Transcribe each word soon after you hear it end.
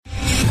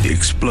The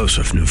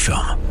explosive new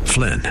film,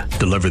 Flynn,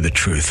 deliver the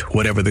truth,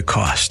 whatever the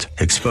cost,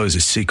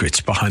 exposes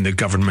secrets behind the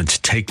government's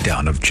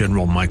takedown of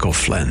General Michael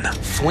Flynn.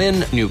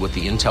 Flynn knew what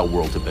the intel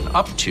world had been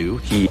up to.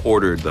 He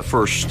ordered the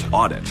first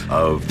audit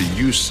of the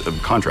use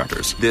of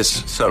contractors.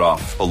 This set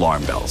off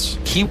alarm bells.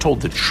 He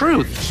told the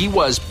truth. He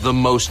was the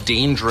most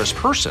dangerous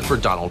person for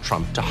Donald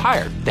Trump to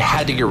hire. They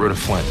had to get rid of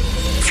Flynn.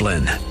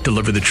 Flynn,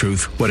 deliver the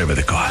truth, whatever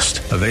the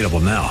cost. Available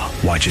now.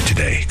 Watch it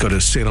today. Go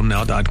to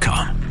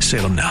salemnow.com.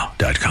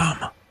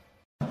 salemnow.com.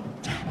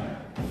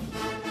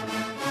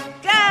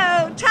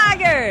 Go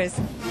Tigers!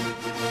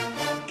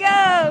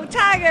 Go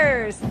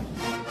Tigers!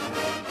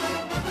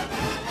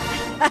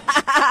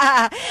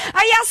 Are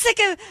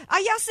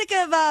y'all sick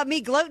of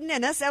me gloating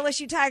and us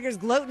LSU Tigers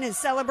gloating and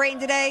celebrating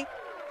today?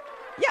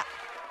 Yeah,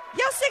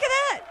 y'all sick of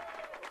that?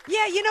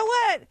 Yeah, you know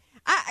what?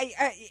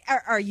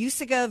 Are you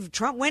sick of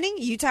Trump winning?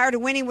 You tired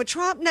of winning with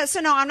Trump? No,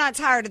 I'm not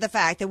tired of the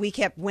fact that we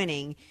kept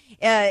winning.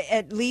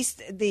 At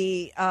least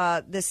the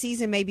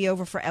season may be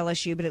over for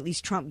LSU, but at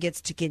least Trump gets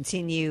to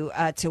continue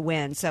to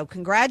win. So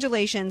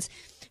congratulations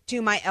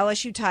to my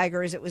LSU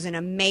Tigers. It was an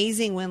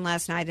amazing win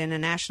last night in a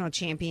national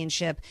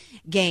championship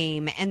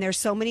game. And there's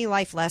so many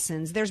life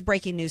lessons. There's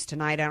breaking news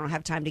tonight. I don't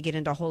have time to get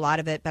into a whole lot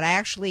of it, but I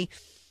actually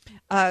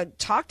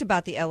talked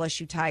about the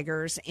LSU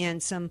Tigers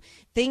and some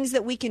things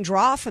that we can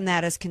draw from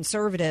that as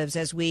conservatives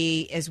as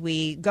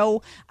we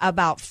go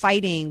about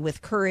fighting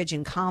with courage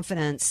and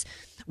confidence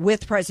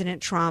with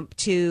President Trump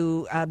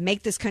to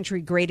make this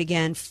country great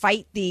again,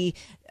 fight the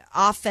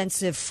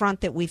offensive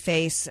front that we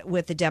face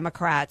with the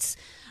Democrats.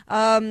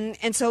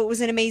 And so it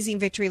was an amazing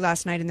victory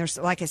last night. And there's,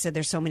 like I said,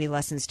 there's so many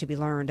lessons to be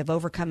learned of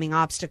overcoming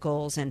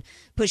obstacles and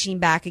pushing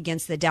back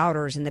against the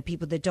doubters and the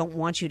people that don't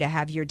want you to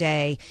have your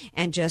day,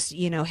 and just,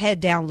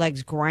 head down,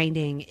 legs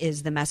grinding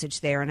is the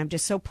message there. And I'm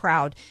just so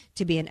proud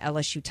to be an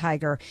LSU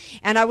Tiger.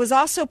 And I was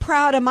also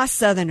proud of my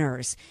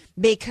Southerners,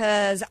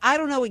 because I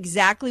don't know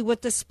exactly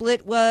what the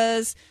split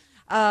was.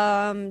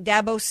 Dabo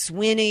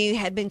Swinney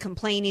had been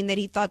complaining that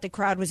he thought the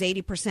crowd was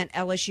 80%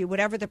 LSU,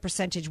 whatever the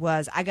percentage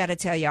was. I got to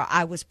tell you,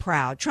 I was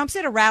proud. Trump's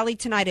at a rally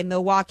tonight in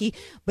Milwaukee,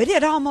 but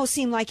it almost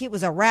seemed like it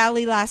was a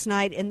rally last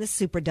night in the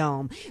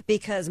Superdome,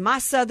 because my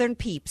Southern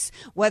peeps,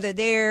 whether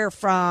they're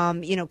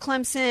from,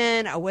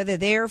 Clemson, or whether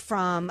they're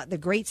from the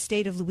great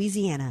state of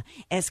Louisiana,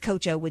 as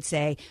Coach O would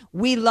say,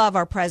 we love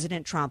our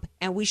President Trump,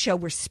 and we show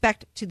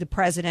respect to the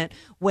president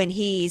when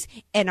he's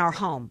in our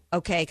home.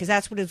 Okay. Cause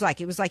that's what it was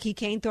like. It was like he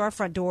came through our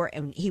front door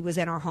and he was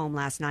in our home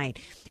last night.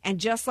 And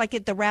just like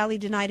at the rally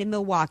tonight in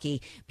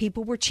Milwaukee,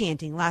 people were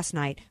chanting last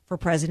night for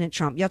President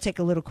Trump. Y'all take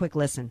a little quick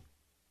listen.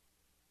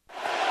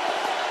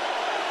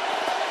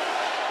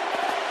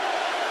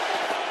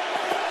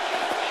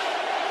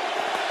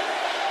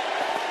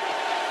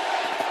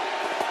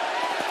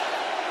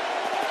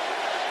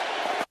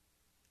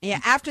 Yeah,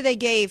 after they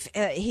gave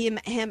him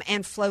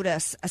and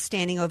Flotus a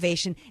standing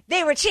ovation,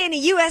 they were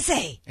chanting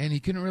USA. And you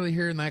couldn't really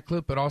hear in that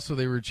clip, but also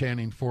they were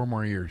chanting 4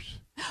 more years.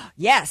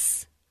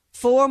 Yes,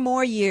 4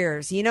 more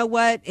years. You know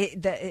what?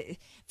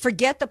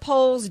 Forget the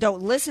polls.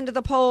 Don't listen to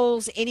the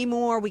polls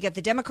anymore. We got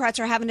the Democrats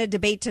are having a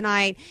debate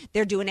tonight.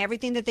 They're doing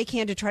everything that they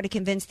can to try to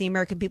convince the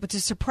American people to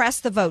suppress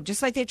the vote,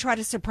 just like they try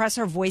to suppress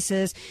our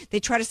voices.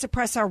 They try to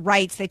suppress our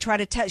rights. They try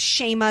to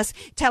shame us,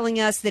 telling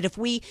us that if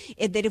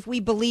we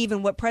believe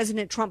in what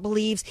President Trump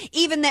believes,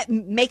 even that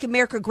Make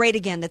America Great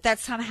Again,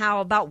 that's somehow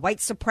about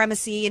white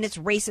supremacy and it's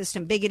racist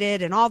and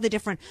bigoted and all the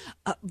different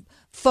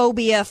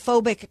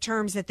phobic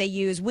terms that they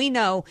use. We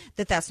know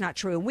that that's not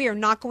true. And we are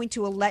not going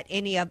to let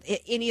any of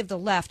the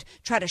left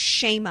try to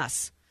shame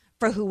us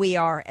for who we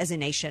are as a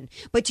nation.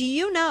 But do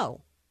you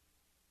know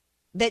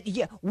that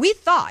we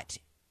thought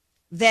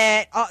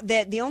that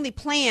the only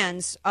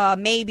plans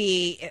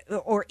maybe,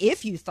 or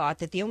if you thought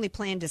that the only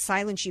plan to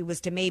silence you was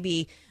to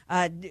maybe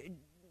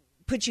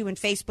put you in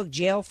Facebook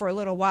jail for a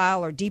little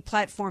while or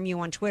deplatform you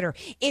on Twitter,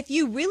 if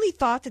you really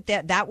thought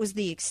that was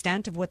the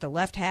extent of what the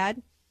left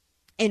had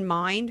in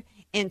mind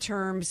in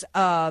terms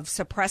of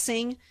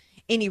suppressing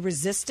any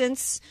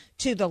resistance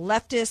to the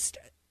leftist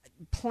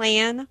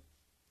plan.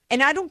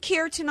 And I don't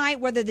care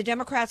tonight whether the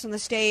Democrats on the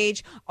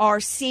stage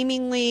are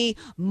seemingly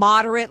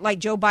moderate, like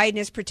Joe Biden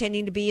is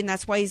pretending to be, and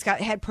that's why he's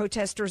had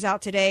protesters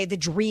out today, the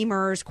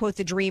Dreamers, quote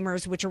the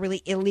Dreamers, which are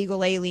really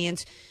illegal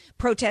aliens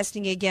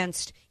protesting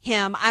against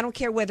him. I don't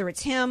care whether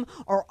it's him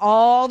or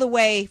all the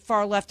way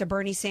far left of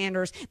Bernie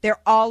Sanders.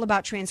 They're all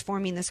about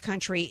transforming this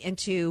country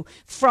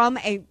from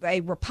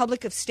a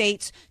republic of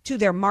states to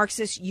their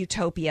Marxist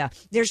utopia.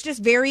 There's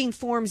just varying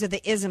forms of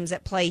the isms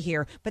at play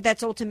here, but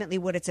that's ultimately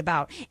what it's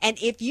about. And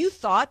if you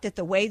thought that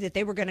the way that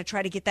they were going to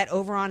try to get that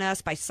over on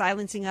us by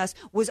silencing us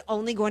was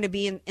only going to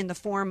be in the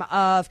form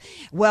of,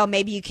 well,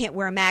 maybe you can't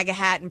wear a MAGA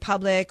hat in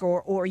public,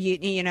 or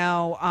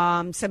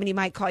somebody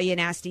might call you a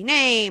nasty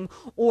name,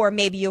 or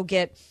maybe you'll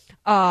get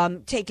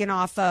taken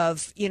off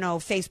of,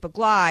 Facebook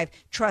Live.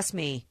 Trust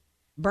me,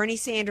 Bernie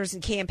Sanders'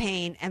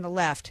 campaign and the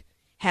left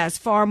has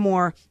far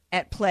more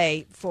at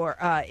play for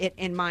it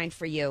in mind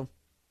for you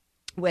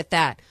with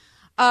that.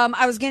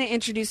 I was going to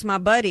introduce my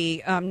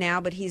buddy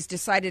now, but he's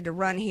decided to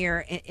run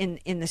here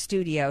in the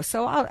studio.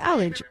 So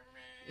I'll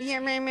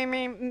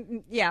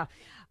yeah.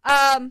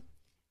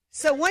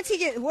 So once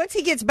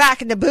he gets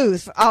back in the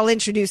booth, I'll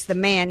introduce the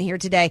man here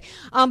today.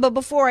 But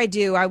before I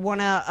do, I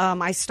want to,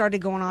 I started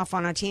going off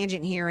on a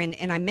tangent here,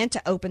 and I meant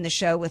to open the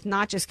show with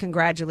not just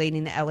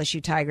congratulating the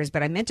LSU Tigers,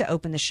 but I meant to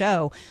open the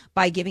show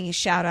by giving a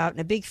shout out and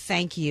a big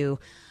thank you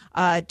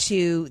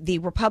to the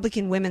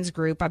Republican women's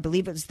group. I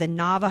believe it was the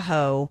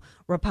Navajo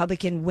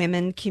Republican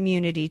Women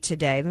Community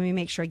today. Let me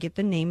make sure I get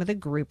the name of the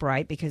group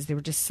right, because they were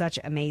just such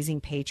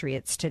amazing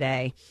patriots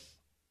today.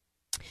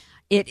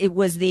 It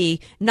was the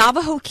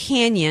Navajo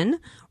Canyon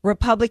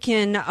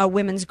Republican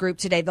women's group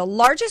today, the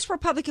largest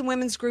Republican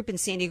women's group in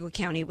San Diego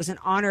County. It was an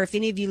honor. If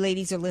any of you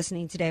ladies are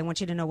listening today, I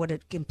want you to know what a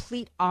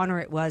complete honor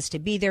it was to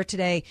be there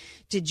today,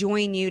 to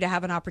join you, to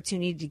have an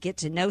opportunity to get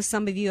to know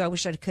some of you. I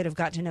wish I could have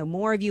got to know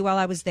more of you while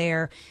I was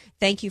there.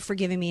 Thank you for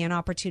giving me an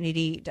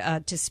opportunity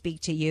to speak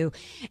to you.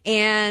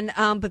 And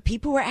but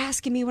people were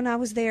asking me when I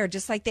was there,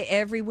 just like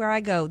everywhere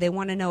I go, they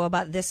want to know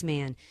about this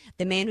man,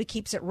 the man who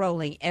keeps it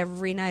rolling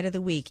every night of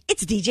the week.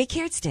 It's DJ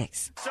Carrot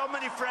Sticks. So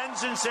many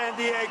friends in San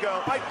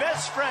Diego. My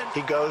best friend.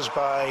 He goes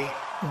by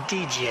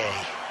DJ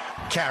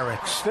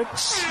Carrot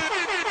Sticks.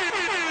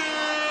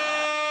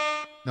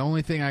 The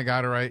only thing I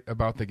got right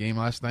about the game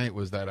last night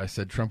was that I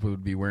said Trump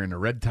would be wearing a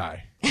red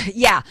tie.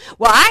 Yeah.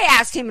 Well, I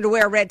asked him to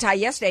wear a red tie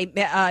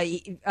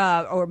yesterday,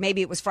 or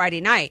maybe it was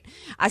Friday night.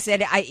 I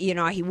said,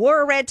 he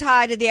wore a red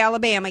tie to the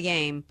Alabama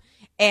game.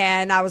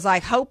 And I was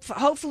like,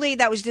 hopefully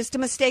that was just a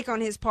mistake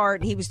on his part.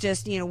 And he was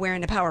just,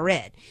 wearing the power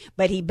red.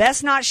 But he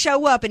best not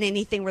show up in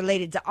anything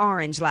related to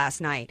orange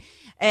last night.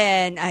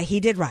 And he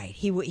did right.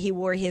 He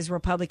wore his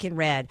Republican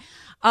red.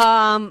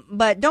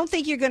 But don't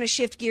think you're going to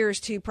shift gears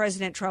to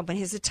President Trump and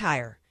his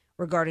attire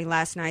regarding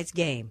last night's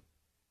game.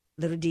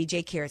 Little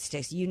DJ Carrot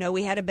Sticks.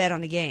 We had a bet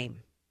on the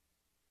game.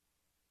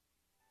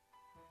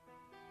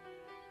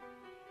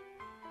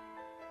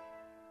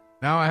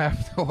 Now I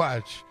have to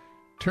watch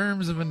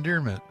Terms of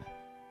Endearment.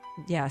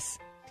 Yes.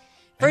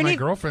 And my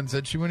girlfriend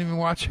said she wouldn't even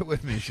watch it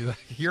with me. She's like,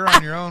 you're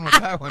on your own with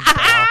that one,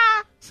 pal.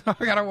 So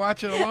I got to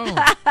watch it alone.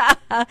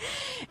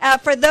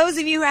 For those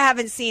of you who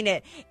haven't seen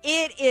it,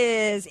 it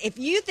is, if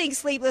you think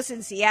Sleepless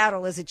in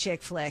Seattle is a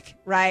chick flick,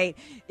 right?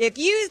 If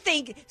you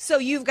think So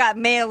You've Got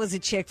Mail is a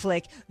chick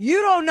flick,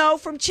 you don't know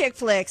from chick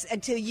flicks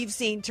until you've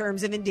seen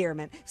Terms of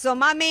Endearment. So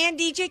my man,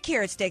 DJ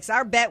Carrot Sticks,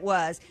 our bet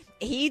was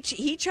he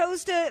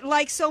chose to,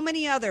 like so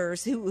many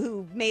others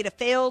who made a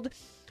failed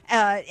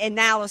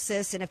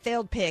analysis and a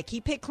failed pick. He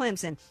picked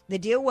Clemson. The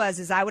deal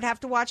was I would have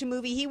to watch a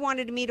movie he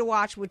wanted me to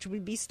watch, which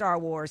would be Star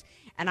Wars,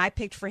 and I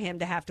picked for him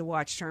to have to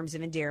watch Terms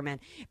of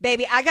Endearment.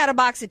 Baby, I got a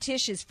box of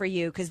tissues for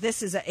you because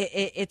this is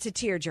it's a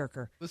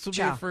tearjerker. This will be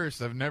a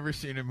first. I've never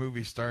seen a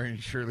movie starring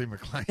Shirley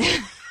MacLaine.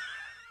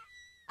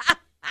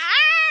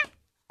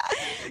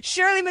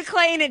 Shirley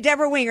MacLaine and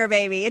Deborah Winger,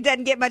 baby. It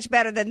doesn't get much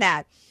better than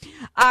that.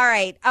 All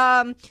right.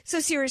 So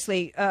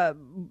seriously,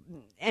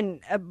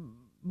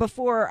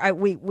 before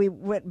we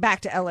went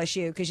back to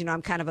LSU, because,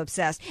 I'm kind of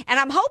obsessed. And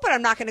I'm hoping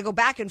I'm not going to go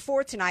back and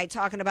forth tonight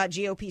talking about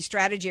GOP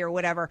strategy or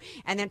whatever,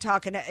 and then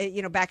talking,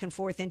 back and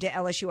forth into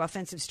LSU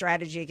offensive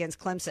strategy against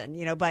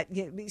Clemson, but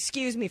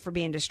excuse me for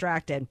being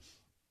distracted.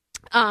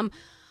 But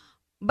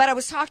I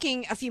was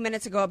talking a few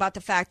minutes ago about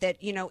the fact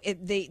that,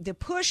 the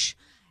push.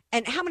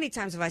 And how many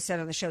times have I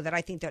said on the show that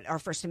I think that our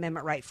First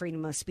Amendment right,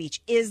 freedom of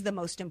speech, is the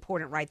most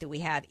important right that we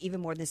have,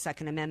 even more than the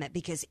Second Amendment,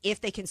 because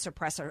if they can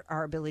suppress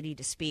our ability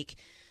to speak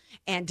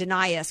and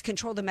deny us,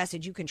 control the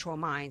message, you control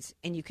minds,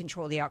 and you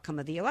control the outcome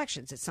of the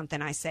elections. It's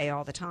something I say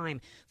all the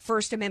time.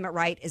 First Amendment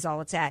right is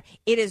all it's at.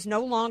 It is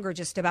no longer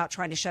just about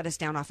trying to shut us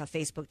down off of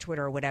Facebook,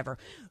 Twitter, or whatever.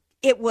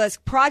 It was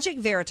Project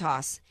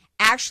Veritas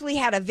actually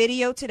had a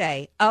video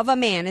today of a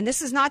man, and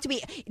this is not to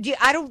be,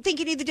 I don't think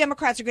any of the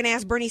Democrats are going to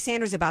ask Bernie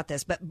Sanders about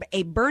this, but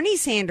a Bernie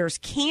Sanders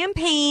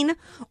campaign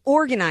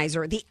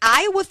organizer, the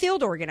Iowa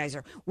field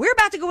organizer. We're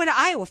about to go into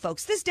Iowa,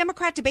 folks. This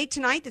Democrat debate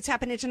tonight that's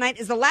happening tonight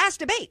is the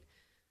last debate.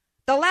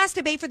 The last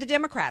debate for the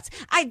Democrats.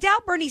 I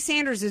doubt Bernie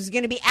Sanders is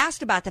going to be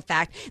asked about the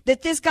fact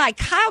that this guy,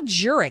 Kyle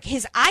Jurek,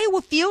 his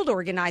Iowa field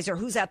organizer,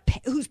 who's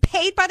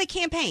paid by the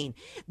campaign,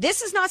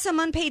 this is not some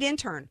unpaid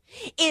intern,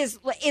 is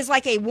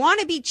like a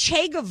wannabe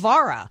Che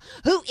Guevara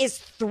who is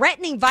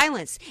threatening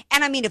violence.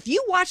 And I mean, if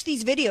you watch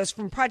these videos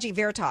from Project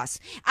Veritas,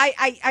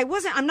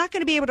 I'm not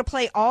going to be able to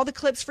play all the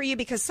clips for you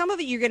because some of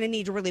it you're going to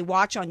need to really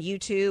watch on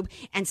YouTube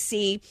and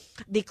see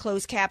the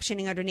closed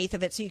captioning underneath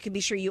of it so you can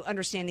be sure you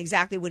understand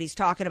exactly what he's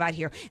talking about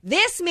here.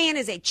 This man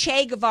is a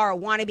Che Guevara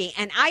wannabe,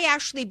 and I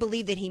actually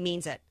believe that he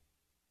means it.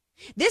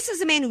 This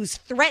is a man who's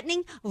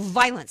threatening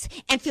violence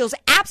and feels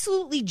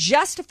absolutely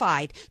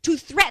justified to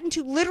threaten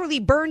to literally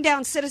burn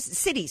down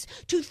cities,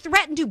 to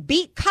threaten to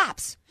beat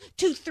cops,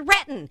 to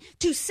threaten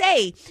to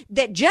say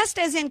that just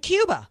as in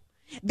Cuba,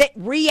 that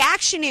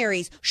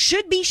reactionaries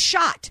should be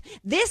shot.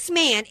 This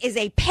man is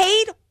a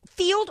paid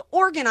field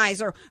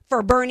organizer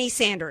for Bernie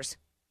Sanders.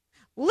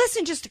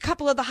 Listen just a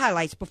couple of the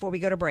highlights before we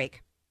go to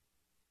break.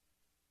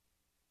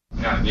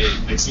 Yeah,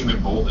 they seem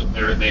emboldened.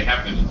 They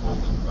have been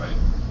emboldened by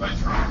by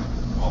Trump,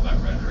 all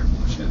that rhetoric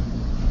and shit.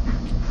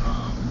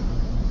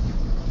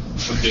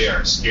 But they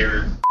are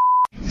scared,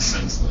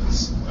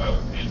 senseless of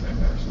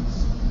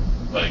anti-fascists.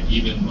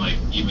 Even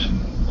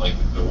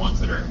the ones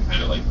that are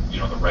kind of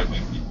the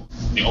right-wing people.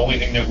 The only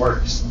thing that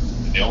works,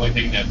 the only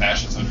thing that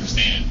fascists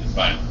understand is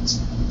violence.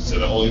 So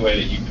the only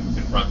way that you can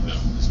confront them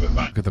is with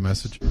violence. Get the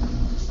message.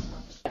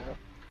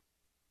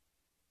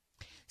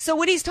 So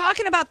what he's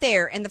talking about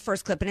there in the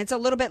first clip, and it's a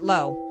little bit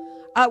low,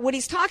 what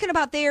he's talking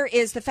about there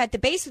is the fact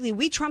that basically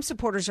we Trump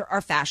supporters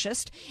are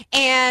fascist,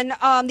 and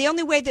the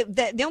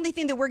only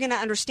thing that we're going to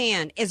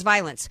understand is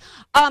violence.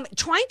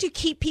 Trying to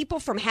keep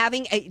people from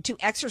having to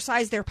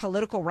exercise their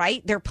political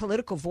right, their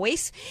political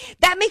voice,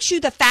 that makes you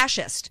the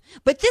fascist.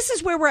 But this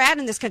is where we're at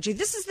in this country.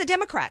 This is the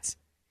Democrats.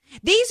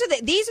 These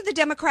are the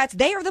Democrats.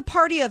 They are the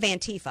party of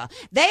Antifa.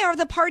 They are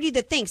the party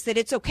that thinks that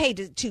it's okay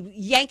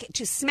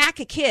to smack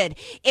a kid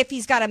if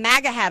he's got a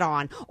MAGA hat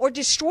on, or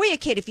destroy a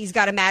kid if he's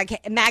got a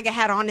MAGA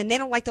hat on, and they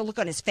don't like the look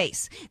on his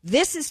face.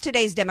 This is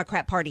today's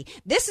Democrat Party.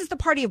 This is the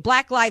party of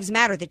Black Lives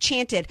Matter that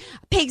chanted,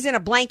 "Pigs in a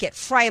blanket,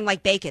 fry 'em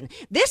like bacon."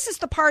 This is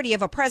the party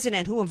of a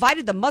president who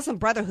invited the Muslim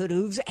Brotherhood,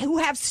 who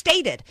have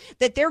stated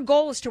that their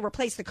goal is to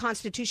replace the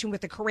Constitution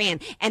with the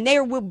Quran, and they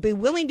will be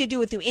willing to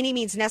do it through any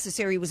means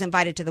necessary. Was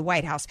invited to the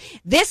White House.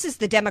 This is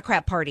the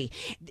Democrat Party.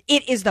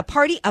 It is the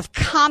party of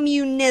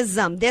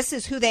communism. This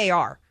is who they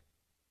are.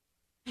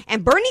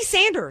 And Bernie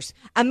Sanders,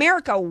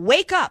 America,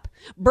 wake up.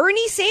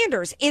 Bernie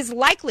Sanders is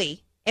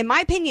likely, in my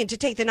opinion, to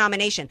take the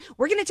nomination.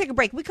 We're going to take a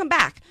break. We come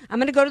back. I'm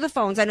going to go to the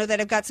phones. I know that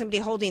I've got somebody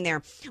holding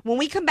there. When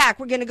we come back,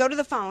 we're going to go to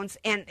the phones,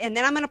 and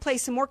then I'm going to play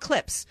some more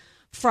clips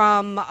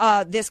from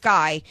this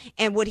guy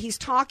and what he's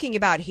talking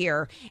about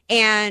here,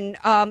 and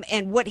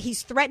what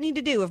he's threatening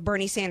to do if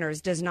Bernie Sanders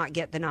does not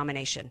get the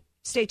nomination.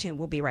 Stay tuned.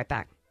 We'll be right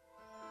back.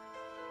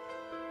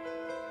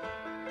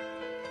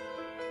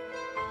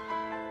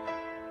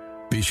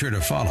 Be sure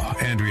to follow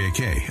Andrea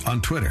Kaye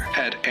on Twitter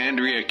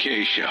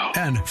 @AndreaKayeShow.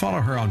 and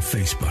follow her on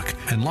Facebook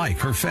and like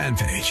her fan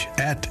page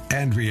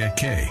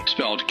 @AndreaKaye.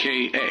 Spelled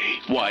Kaye.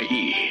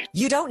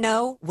 You don't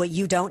know what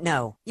you don't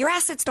know. Your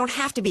assets don't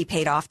have to be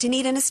paid off to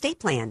need an estate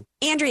plan.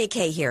 Andrea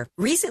Kaye here.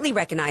 Recently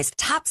recognized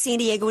top San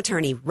Diego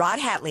attorney Rod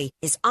Hatley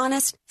is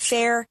honest,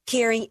 fair,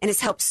 caring, and has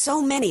helped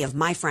so many of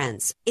my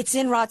friends. It's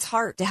in Rod's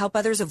heart to help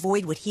others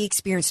avoid what he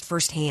experienced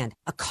firsthand,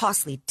 a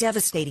costly,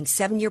 devastating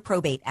 7-year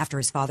probate after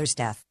his father's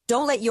death.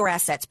 Don't let your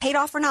assets, paid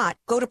off or not,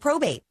 go to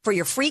probate. For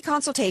your free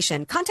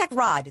consultation, contact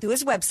Rod through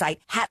his website,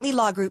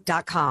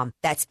 HatleyLawGroup.com.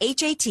 That's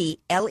HATLEY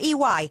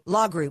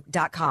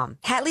lawgroup.com.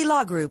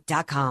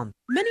 HatleyLawGroup.com.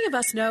 Many of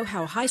us know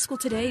how high school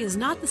today is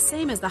not the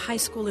same as the high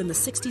school in the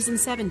 60s and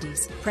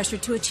 70s. Pressure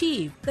to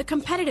achieve, the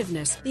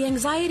competitiveness, the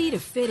anxiety to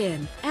fit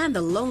in, and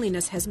the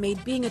loneliness has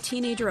made being a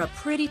teenager a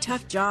pretty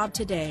tough job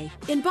today.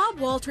 In Bob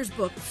Walter's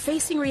book,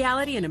 Facing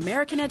Reality in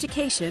American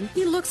Education,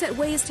 he looks at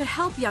ways to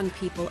help young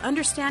people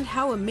understand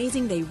how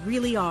amazing they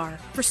really are,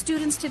 for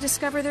students to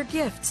discover their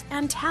gifts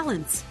and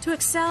talents, to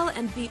excel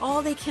and be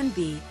all they can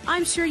be.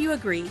 I'm sure you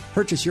agree.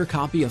 Purchase your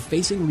copy of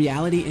Facing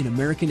Reality in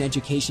American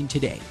Education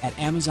today at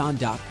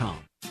Amazon.com.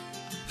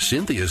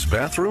 Cynthia's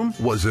bathroom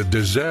was a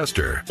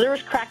disaster. There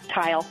was cracked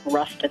tile,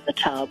 rust in the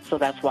tub, so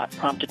that's what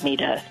prompted me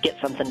to get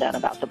something done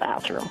about the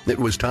bathroom. It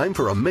was time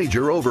for a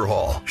major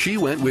overhaul. She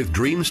went with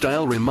Dream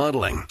Style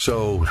Remodeling.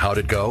 So how'd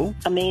it go?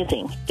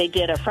 Amazing. They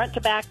did a front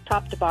to back,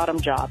 top to bottom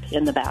job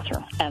in the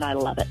bathroom, and I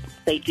love it.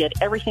 They did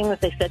everything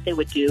that they said they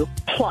would do,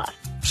 plus.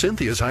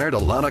 Cynthia's hired a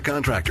lot of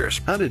contractors.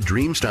 How did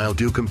Dream Style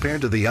do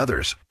compared to the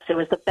others? It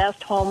was the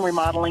best home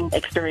remodeling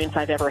experience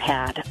I've ever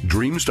had.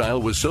 Dream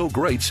Style was so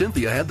great,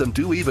 Cynthia had them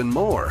do even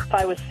more.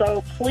 I was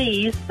so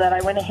pleased that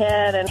I went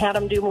ahead and had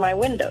them do my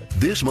windows.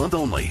 This month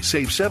only,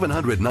 save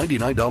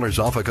 $799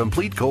 off a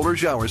complete Kohler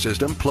shower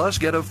system, plus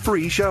get a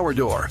free shower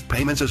door.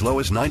 Payments as low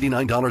as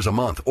 $99 a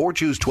month, or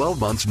choose 12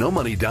 months, no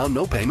money down,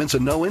 no payments,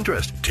 and no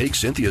interest. Take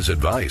Cynthia's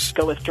advice.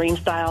 Go with Dream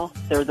Style.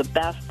 They're the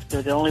best.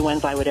 They're the only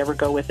ones I would ever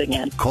go with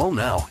again. Call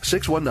now,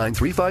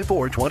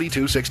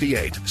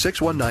 619-354-2268.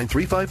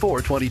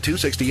 619-354-2268.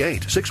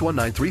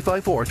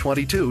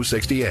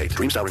 619-354-2268.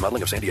 Dream Style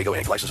Remodeling of San Diego,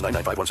 Inc. License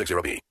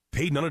 995-160B.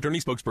 Paid non-attorney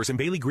spokesperson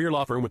Bailey Greer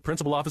Law Firm with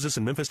principal offices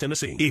in Memphis,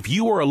 Tennessee. If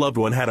you or a loved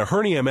one had a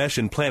hernia mesh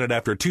implanted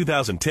after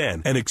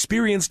 2010 and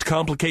experienced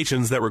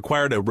complications that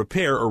required a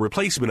repair or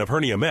replacement of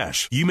hernia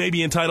mesh, you may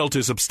be entitled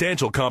to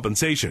substantial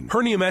compensation.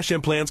 Hernia mesh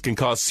implants can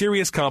cause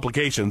serious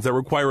complications that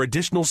require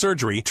additional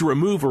surgery to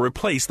remove or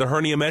replace the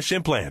hernia mesh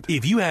implant.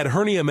 If you had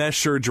hernia mesh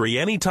surgery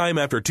any time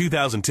after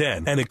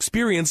 2010 and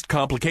experienced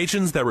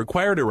complications that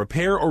required a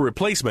repair or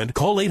replacement,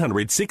 call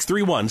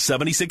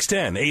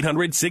 800-631-7610.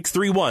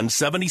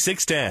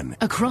 800-631-7610.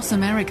 Across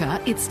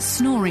America, it's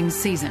snoring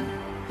season.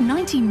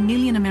 90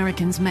 million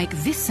Americans make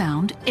this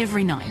sound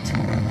every night.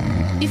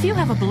 If you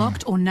have a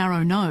blocked or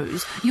narrow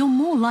nose, you're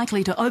more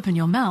likely to open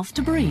your mouth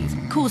to breathe,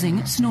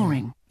 causing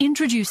snoring.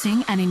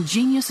 Introducing an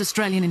ingenious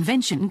Australian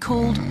invention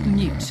called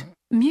Mute.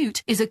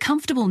 Mute is a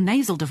comfortable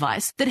nasal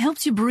device that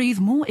helps you breathe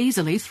more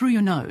easily through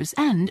your nose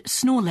and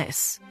snore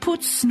less.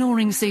 Put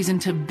snoring season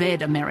to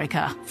bed,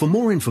 America. For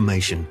more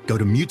information, go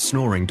to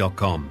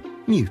mutesnoring.com.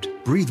 Mute.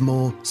 Breathe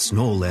more,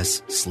 snore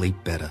less, sleep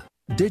better.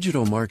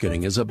 Digital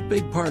marketing is a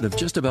big part of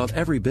just about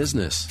every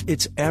business.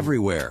 It's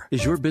everywhere.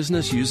 Is your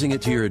business using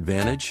it to your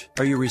advantage?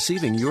 Are you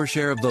receiving your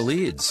share of the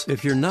leads?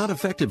 If you're not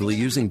effectively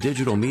using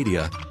digital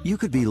media, you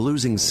could be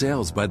losing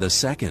sales by the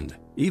second.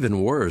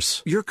 Even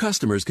worse, your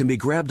customers can be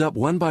grabbed up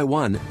one by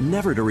one,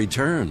 never to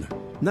return.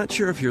 Not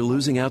sure if you're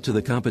losing out to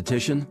the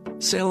competition?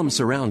 Salem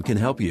Surround can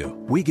help you.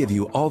 We give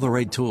you all the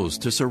right tools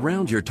to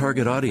surround your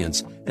target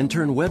audience and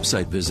turn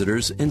website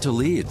visitors into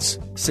leads.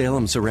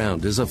 Salem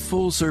Surround is a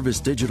full-service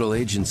digital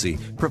agency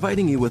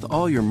providing you with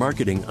all your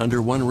marketing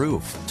under one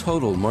roof.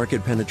 Total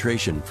market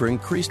penetration for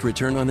increased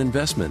return on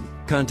investment.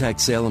 Contact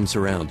Salem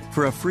Surround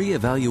for a free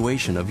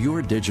evaluation of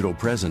your digital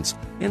presence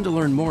and to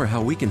learn more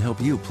how we can help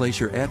you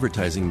place your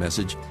advertising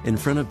message in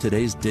front of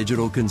today's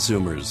digital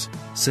consumers.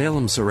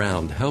 Salem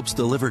Surround helps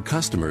deliver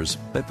customers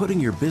by putting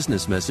your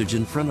business message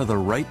in front of the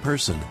right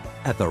person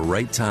at the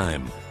right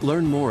time.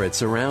 Learn more at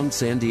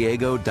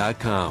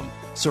surroundsandiego.com.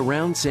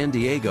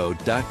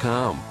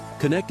 Surroundsandiego.com.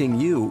 Connecting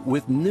you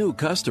with new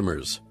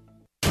customers.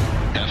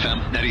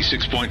 FM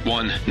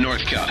 96.1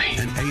 North County.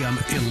 And AM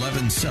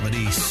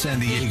 1170 San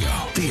Diego.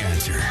 The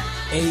Answer.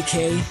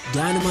 AK,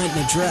 Dynamite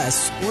and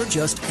Address, or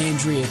just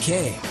Andrea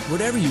K.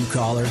 Whatever you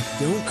call her,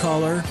 don't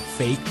call her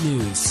fake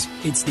news.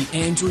 It's the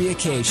Andrea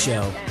K.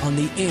 Show on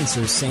The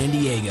Answer San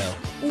Diego.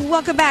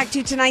 Welcome back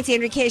to tonight's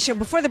Andrea K. Show.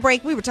 Before the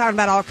break, we were talking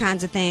about all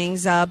kinds of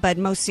things, but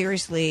most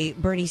seriously,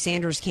 Bernie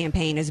Sanders'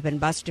 campaign has been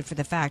busted for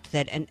the fact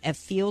that a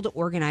field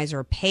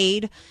organizer,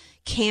 paid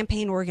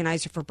campaign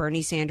organizer for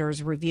Bernie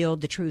Sanders, revealed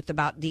the truth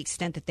about the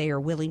extent that they are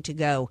willing to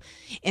go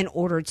in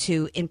order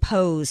to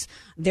impose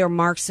their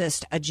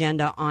Marxist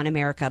agenda on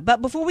America.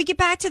 But before we get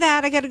back to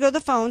that, I got to go to the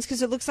phones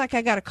because it looks like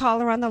I got a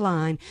caller on the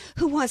line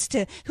who wants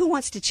to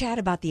chat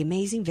about the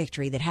amazing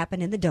victory that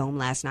happened in the Dome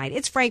last night.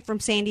 It's Frank from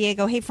San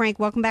Diego. Hey, Frank,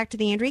 welcome back to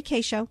the Andrea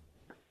K. Show.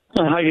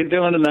 How you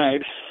doing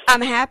tonight?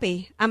 I'm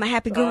happy. I'm a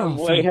happy girl. I'm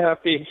way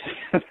happy.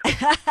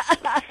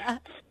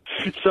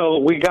 So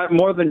we got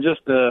more than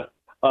just a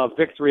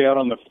victory out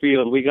on the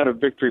field. We got a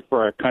victory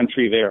for our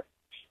country there.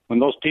 When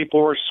those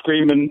people were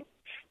screaming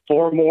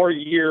 4 more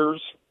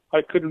years,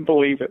 I couldn't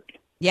believe it.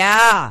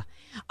 Yeah.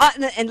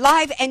 And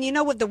live, and you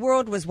know what? The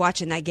world was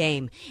watching that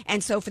game.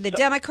 And so for the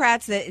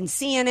Democrats and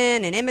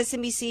CNN and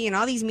MSNBC and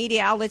all these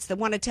media outlets that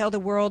want to tell the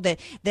world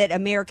that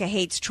America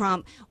hates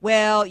Trump,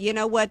 well, you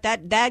know what?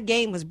 That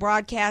game was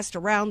broadcast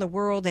around the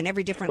world in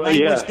every different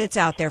language that's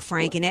out there,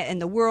 Frank.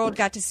 And the world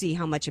got to see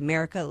how much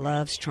America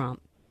loves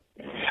Trump.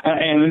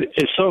 And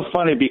it's so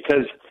funny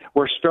because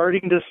we're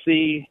starting to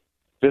see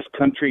this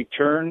country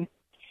turn.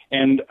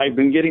 And I've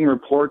been getting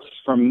reports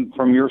from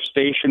your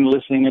station,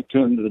 listening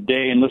to the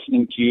day and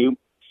listening to you,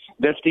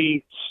 that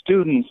the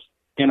students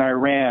in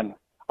Iran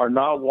are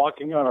not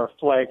walking on our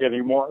flag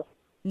anymore.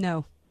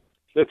 No.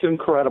 That's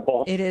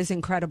incredible. It is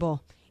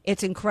incredible.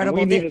 It's incredible.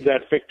 And we needed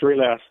that victory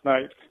last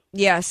night.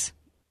 Yes.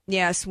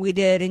 Yes, we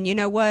did. And you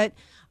know what?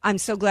 I'm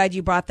so glad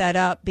you brought that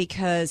up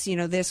because, you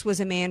know, this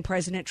was a man,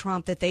 President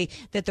Trump,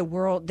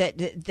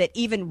 that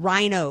even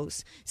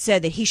rhinos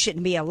said that he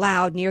shouldn't be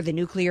allowed near the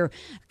nuclear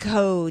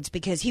codes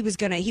because he was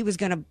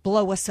gonna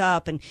blow us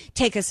up and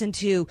take us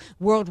into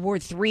World War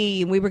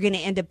III and we were going to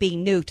end up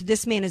being nuked.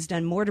 This man has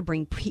done more to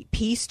bring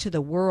peace to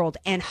the world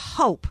and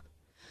hope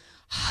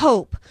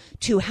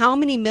to how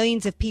many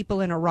millions of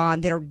people in Iran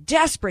that are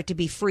desperate to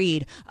be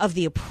freed of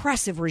the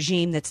oppressive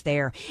regime that's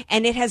there.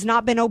 And it has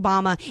not been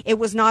Obama. It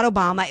was not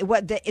Obama.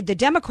 The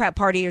Democrat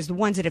Party is the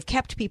ones that have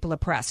kept people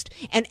oppressed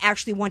and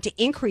actually want to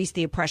increase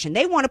the oppression.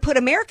 They want to put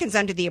Americans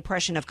under the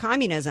oppression of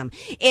communism.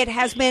 It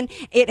has been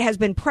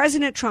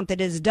President Trump that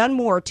has done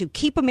more to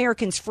keep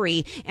Americans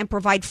free and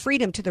provide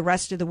freedom to the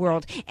rest of the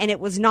world. And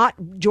it was not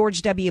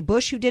George W.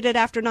 Bush who did it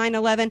after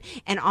 9/11.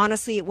 And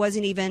honestly, it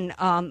wasn't even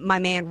my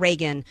man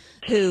Reagan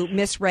who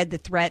misread the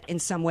threat in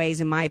some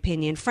ways, in my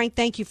opinion. Frank,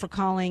 thank you for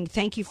calling.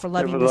 Thank you for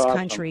loving this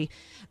country.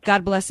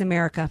 God bless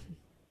America.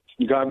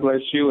 God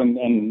bless you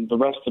and the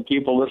rest of the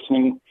people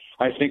listening.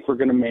 I think we're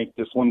going to make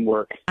this one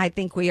work. I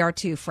think we are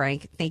too,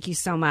 Frank. Thank you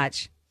so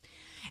much.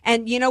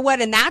 And you know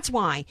what? And that's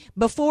why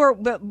before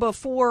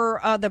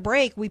the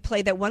break, we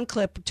played that one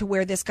clip to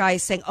where this guy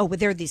is saying, "Oh,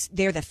 but they're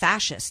the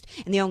fascist,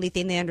 and the only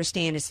thing they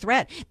understand is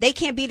threat. They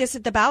can't beat us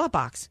at the ballot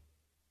box.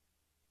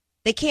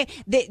 They can't.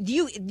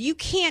 You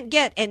can't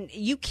get, and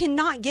you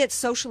cannot get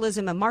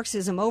socialism and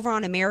Marxism over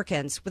on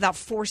Americans without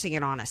forcing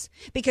it on us,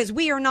 because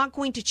we are not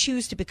going to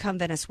choose to become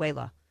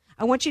Venezuela."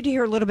 I want you to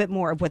hear a little bit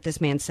more of what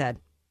this man said.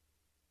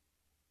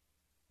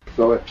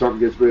 So if Trump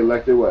gets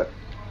reelected, what?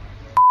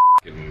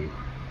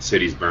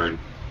 Cities burn.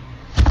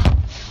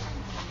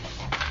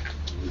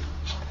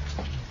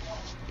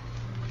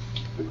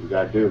 What we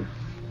gotta do?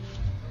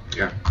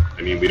 Yeah,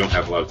 I mean, we don't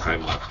have a lot of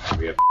time left.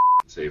 We have to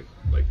save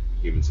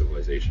human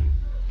civilization.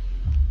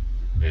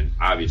 And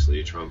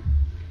obviously, Trump,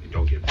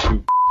 don't give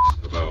two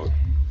about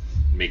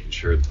making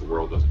sure that the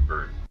world doesn't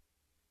burn.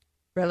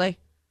 Really?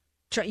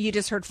 You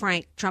just heard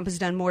Frank. Trump has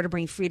done more to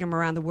bring freedom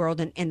around the world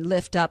and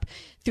lift up,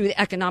 through the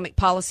economic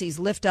policies,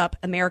 lift up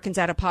Americans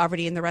out of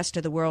poverty and the rest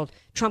of the world.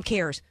 Trump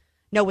cares.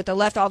 No, what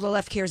all the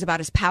left cares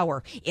about is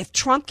power. If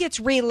Trump gets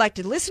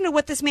reelected, listen to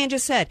what this man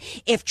just said.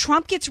 If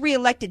Trump gets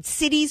reelected,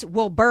 cities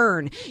will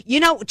burn.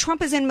 You know,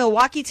 Trump is in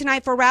Milwaukee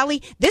tonight for a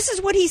rally. This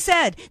is what he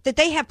said that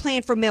they have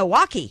planned for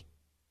Milwaukee.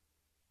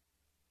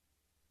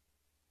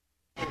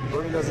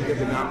 Bernie doesn't get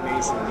the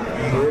nomination,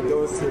 or it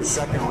goes to the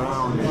second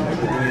round at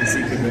the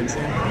DNC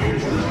convention,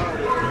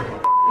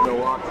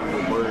 Milwaukee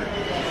will burn.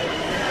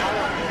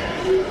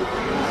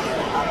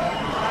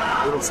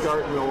 It'll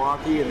start in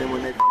Milwaukee, and then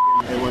when the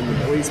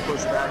police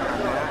push back on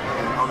that,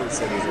 and other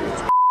cities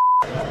will.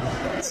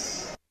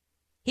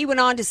 He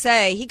went on to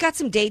say, he got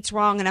some dates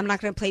wrong, and I'm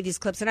not going to play these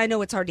clips, and I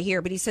know it's hard to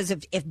hear, but he says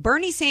if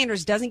Bernie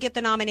Sanders doesn't get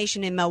the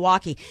nomination in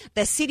Milwaukee,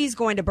 the city's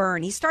going to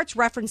burn. He starts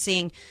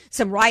referencing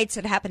some riots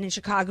that happened in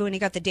Chicago, and he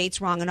got the dates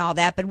wrong and all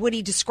that, but what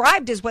he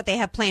described is what they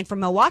have planned for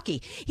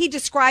Milwaukee. He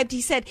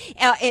said,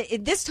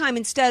 this time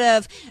instead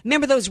of,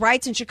 remember those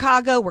riots in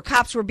Chicago where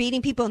cops were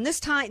beating people, and this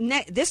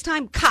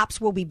time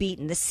cops will be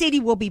beaten. The city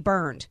will be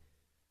burned.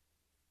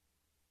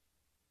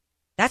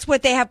 That's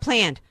what they have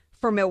planned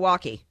for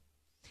Milwaukee.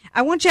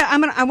 I want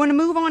to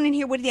move on in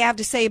here. What do you have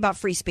to say about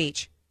free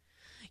speech?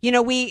 You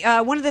know,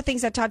 one of the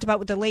things I talked about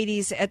with the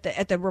ladies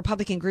at the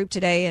Republican group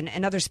today,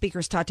 and other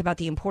speakers talked about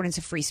the importance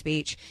of free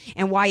speech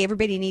and why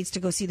everybody needs to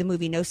go see the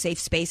movie No Safe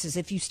Spaces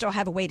if you still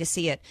have a way to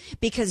see it.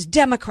 Because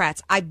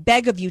Democrats, I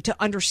beg of you to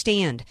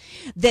understand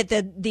that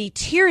the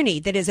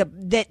tyranny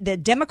that the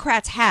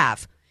Democrats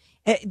have,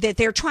 that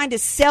they're trying to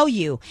sell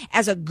you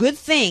as a good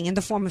thing in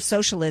the form of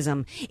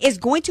socialism, is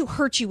going to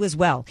hurt you as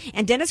well.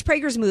 And Dennis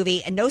Prager's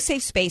movie, and No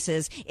Safe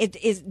Spaces,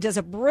 does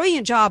a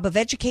brilliant job of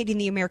educating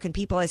the American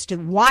people as to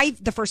why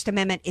the First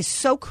Amendment is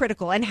so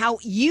critical and how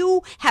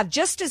you have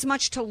just as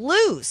much to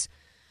lose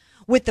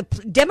with the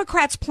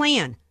Democrats'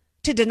 plan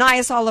to deny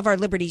us all of our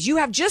liberties. You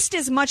have just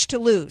as much to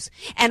lose.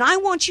 And I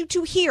want you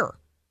to hear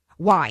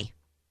why.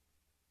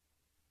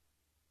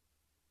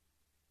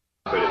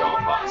 At all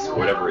costs,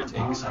 whatever it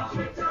takes,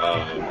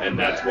 and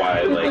that's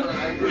why, like,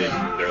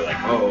 when they're like,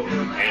 "Oh,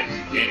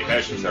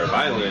 anti-fascists are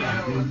violent,"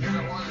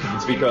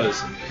 it's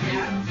because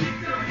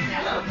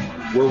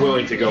we're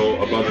willing to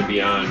go above and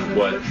beyond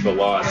what the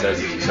law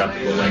says is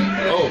acceptable. Like,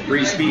 oh,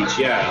 free speech,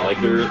 yeah. Like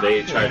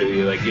they try to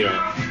be like, you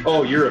know,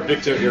 oh, you're a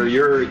victim, or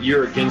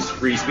you're against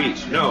free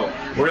speech. No,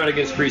 we're not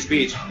against free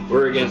speech.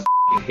 We're against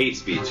hate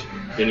speech.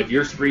 And if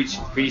your free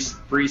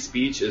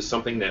speech is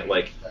something that,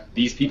 like,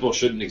 these people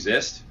shouldn't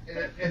exist,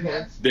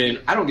 then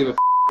I don't give a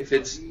if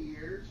it's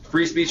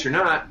free speech or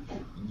not.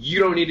 You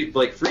don't need to,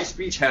 like, free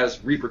speech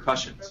has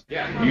repercussions.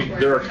 Yeah,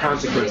 there are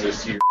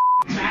consequences to your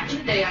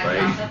speech,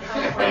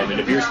 right? And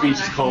if your speech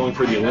is calling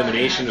for the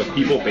elimination of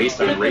people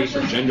based on race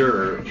or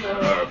gender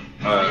or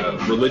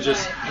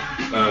religious,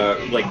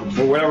 like,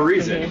 for whatever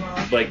reason,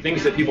 like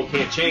things that people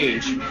can't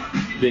change,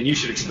 then you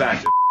should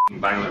expect a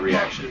violent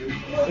reaction.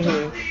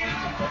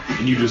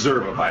 And you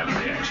deserve a violent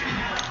reaction.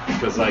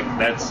 Because, like,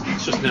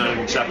 it's just not an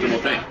acceptable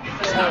thing.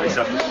 It's not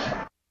acceptable.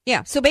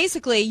 Yeah, so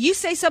basically, you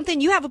say something,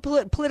 you have a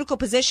political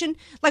position,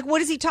 like,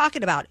 what is he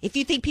talking about? If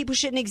you think people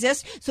shouldn't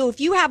exist, so if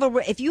you have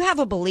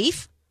a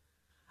belief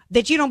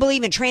that you don't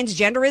believe in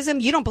transgenderism,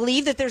 you don't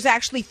believe that there's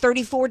actually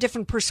 34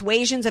 different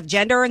persuasions of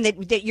gender and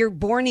that you're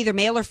born either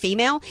male or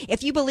female,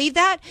 if you believe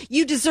that,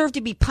 you deserve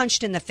to be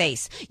punched in the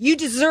face. You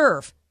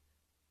deserve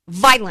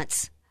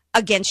violence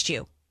against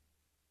you.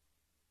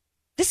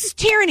 This is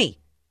tyranny.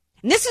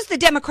 And this is the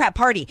Democrat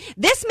Party.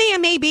 This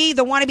man may be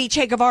the wannabe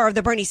Che Guevara of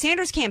the Bernie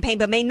Sanders campaign,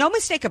 but make no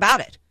mistake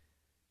about it.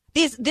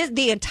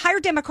 The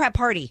entire Democrat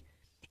Party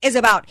is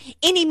about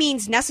any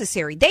means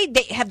necessary.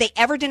 Have they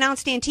ever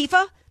denounced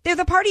Antifa? They're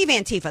the party of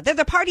Antifa. They're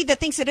the party that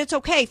thinks that it's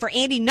okay for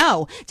Andy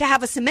Ngo to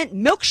have a cement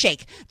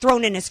milkshake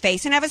thrown in his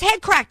face and have his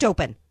head cracked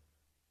open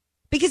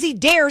because he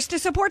dares to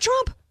support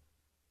Trump.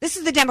 This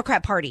is the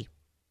Democrat Party.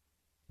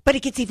 But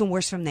it gets even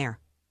worse from there.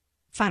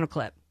 Final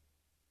clip.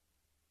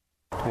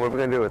 What are we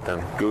going to do with them?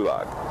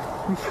 Gulag.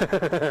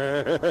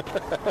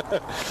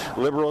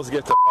 Liberals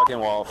get to fucking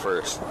wall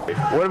first.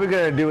 What are we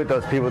going to do with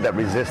those people that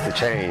resist the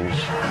change?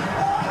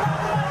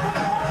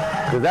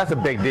 Because that's a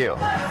big deal.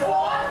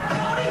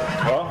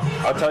 Well,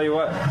 I'll tell you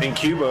what. In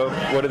Cuba,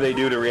 what do they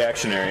do to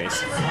reactionaries?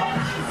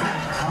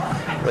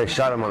 They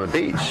shot them on the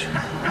beach.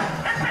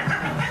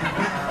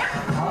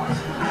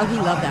 Oh, he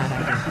loved that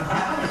idea.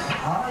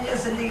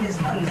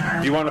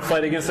 You want to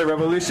fight against the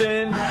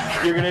revolution?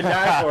 You're going to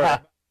die for it.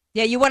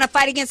 Yeah, you want to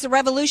fight against the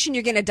revolution,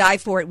 you're going to die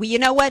for it. Well, you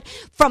know what?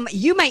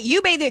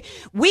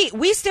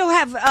 We still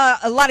have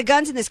a lot of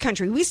guns in this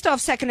country. We still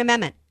have Second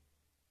Amendment.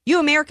 You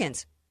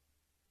Americans,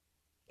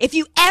 if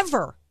you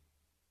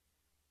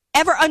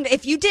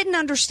if you didn't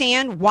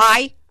understand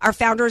why our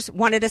founders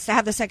wanted us to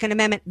have the Second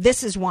Amendment,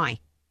 this is why.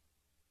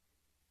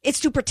 It's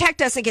to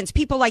protect us against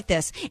people like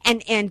this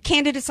and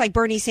candidates like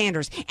Bernie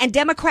Sanders and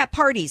Democrat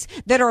parties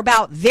that are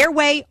about their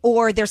way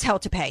or there's hell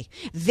to pay.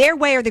 Their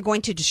way or they're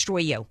going to destroy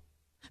you.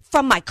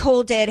 From my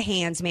cold, dead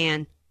hands,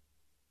 man.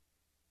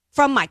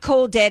 From my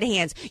cold, dead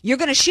hands. You're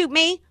going to shoot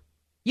me?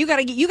 You got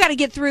to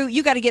get through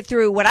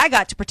what I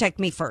got to protect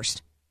me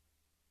first.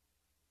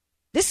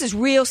 This is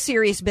real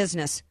serious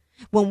business.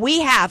 when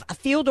we have a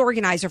field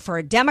organizer for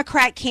a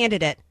Democrat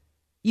candidate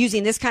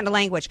using this kind of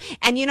language.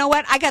 And you know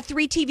what? I got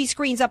 3 TV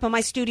screens up in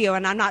my studio,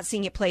 and I'm not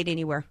seeing it played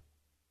anywhere.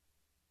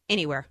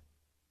 Anywhere.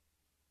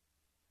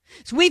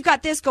 So we've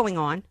got this going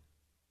on,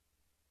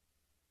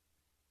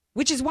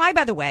 which is why,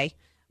 by the way,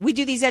 we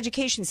do these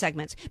education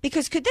segments.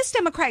 Because could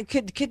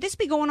this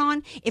be going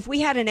on if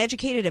we had an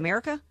educated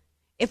America?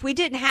 If we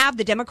didn't have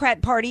the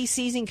Democrat Party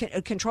seizing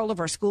control of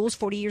our schools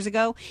 40 years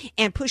ago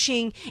and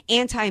pushing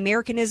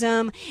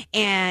anti-Americanism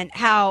and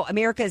how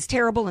America is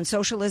terrible and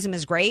socialism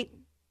is great?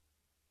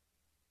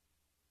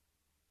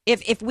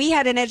 If we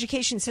had an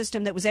education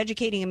system that was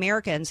educating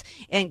Americans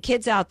and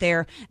kids out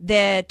there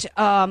that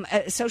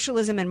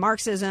socialism and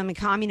Marxism and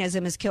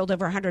communism has killed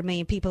over 100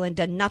 million people and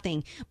done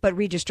nothing but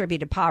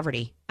redistributed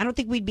poverty, I don't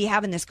think we'd be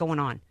having this going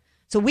on.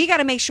 So we got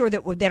to make sure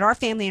that our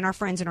family and our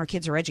friends and our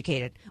kids are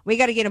educated. We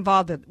got to get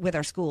involved with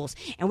our schools,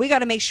 and we got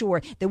to make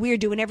sure that we are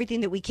doing everything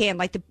that we can,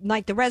 like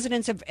the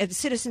residents of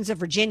citizens of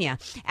Virginia,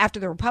 after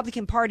the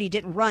Republican Party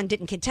didn't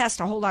contest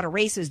a whole lot of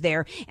races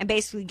there, and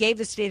basically gave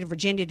the state of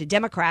Virginia to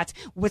Democrats.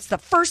 What's the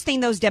first thing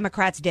those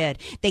Democrats did?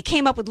 They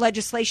came up with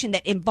legislation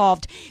that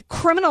involved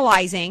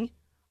criminalizing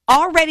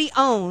already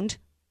owned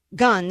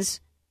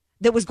guns,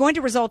 that was going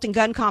to result in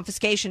gun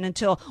confiscation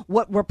until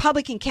what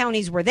Republican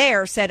counties were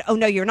there said, oh,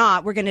 no, you're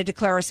not. We're going to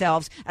declare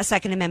ourselves a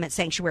Second Amendment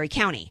sanctuary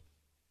county.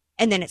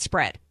 And then it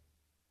spread.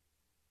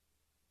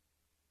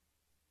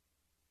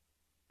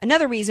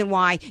 Another reason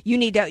why you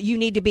need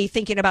to be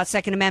thinking about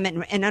Second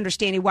Amendment and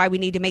understanding why we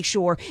need to make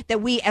sure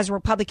that we as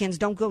Republicans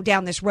don't go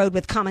down this road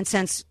with common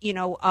sense,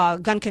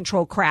 gun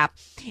control crap,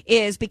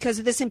 is because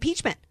of this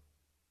impeachment.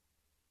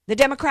 The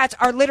Democrats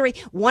are literally,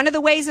 one of the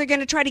ways they're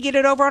going to try to get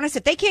it over on us,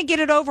 if they can't get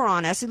it over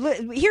on us,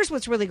 here's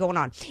what's really going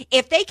on.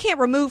 If they can't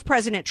remove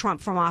President Trump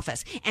from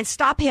office and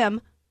stop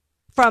him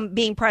from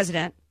being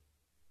president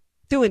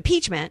through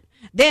impeachment,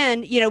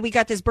 then, we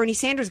got this Bernie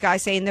Sanders guy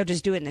saying they'll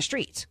just do it in the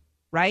streets,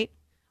 right?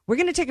 We're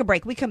going to take a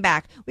break. We come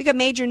back. We got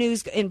major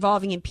news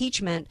involving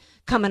impeachment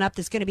coming up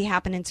that's going to be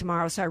happening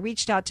tomorrow. So I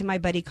reached out to my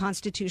buddy,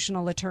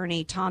 constitutional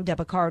attorney Tom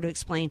DeBaccaro, to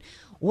explain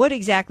what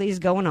exactly is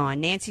going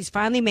on. Nancy's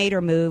finally made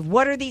her move.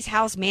 What are these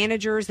House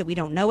managers that we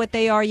don't know what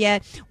they are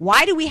yet?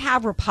 Why do we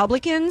have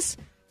Republicans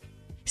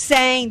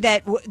saying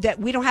that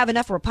we don't have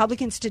enough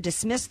Republicans to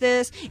dismiss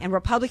this, and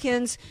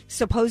Republicans,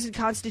 supposed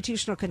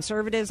constitutional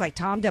conservatives like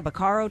Tom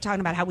DeBaccaro,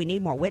 talking about how we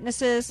need more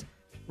witnesses?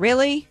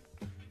 Really?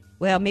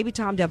 Well, maybe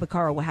Tom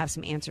DeBaccaro will have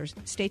some answers.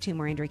 Stay tuned.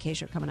 More Andrea Kaye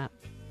Show coming up.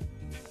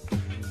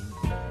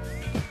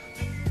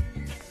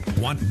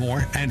 Want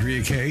more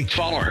Andrea Kaye?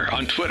 Follow her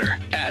on Twitter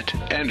at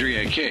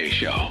Andrea Kaye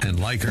Show.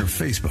 And like her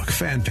Facebook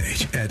fan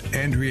page at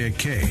Andrea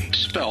Kaye.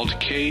 Spelled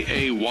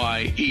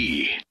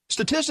Kaye.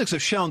 Statistics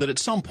have shown that at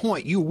some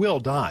point you will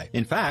die.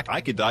 In fact,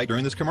 I could die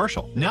during this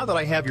commercial. Now that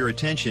I have your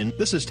attention,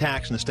 this is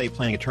tax and estate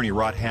planning attorney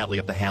Rod Hatley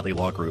of the Hatley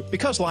Law Group.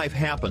 Because life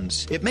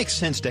happens, it makes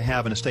sense to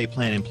have an estate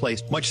plan in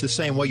place, much the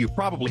same way you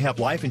probably have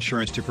life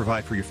insurance to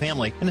provide for your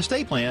family. An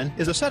estate plan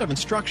is a set of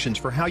instructions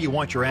for how you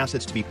want your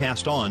assets to be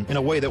passed on in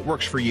a way that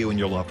works for you and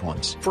your loved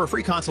ones. For a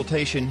free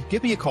consultation,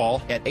 give me a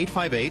call at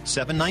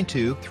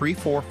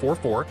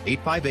 858-792-3444,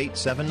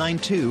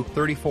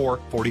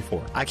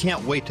 858-792-3444. I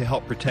can't wait to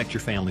help protect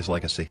your family's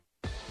legacy.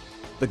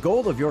 The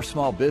goal of your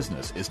small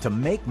business is to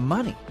make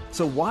money.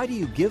 So why do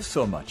you give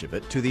so much of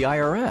it to the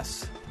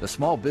IRS? The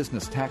small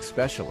business tax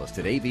specialists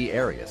at AV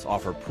Arias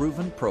offer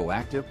proven,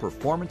 proactive,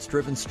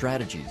 performance-driven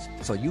strategies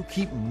so you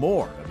keep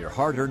more of your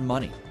hard-earned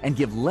money and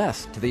give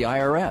less to the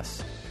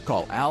IRS.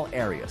 Call Al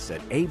Arias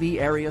at AV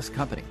Arias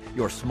Company,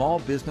 your small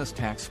business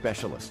tax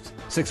specialists.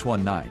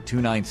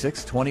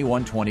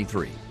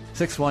 619-296-2123.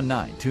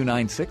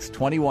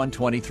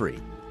 619-296-2123.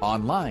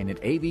 Online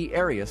at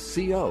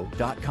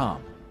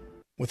avariasco.com.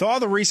 With all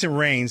the recent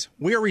rains,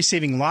 we are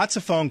receiving lots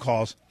of phone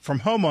calls from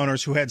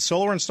homeowners who had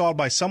solar installed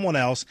by someone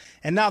else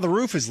and now the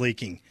roof is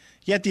leaking.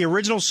 Yet the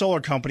original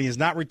solar company is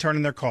not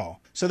returning their call.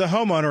 So the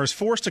homeowner is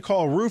forced to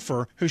call a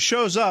roofer who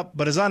shows up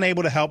but is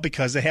unable to help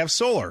because they have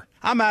solar.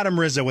 I'm Adam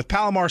Rizzo with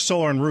Palomar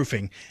Solar and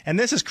Roofing, and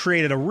this has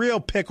created a real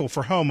pickle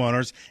for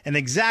homeowners and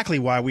exactly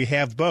why we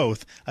have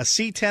both a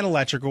C10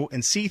 electrical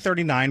and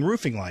C39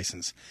 roofing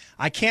license.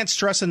 I can't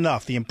stress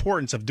enough the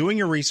importance of doing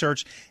your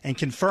research and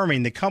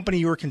confirming the company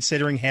you are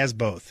considering has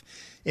both.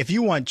 If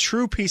you want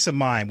true peace of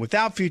mind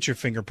without future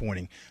finger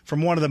pointing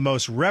from one of the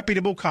most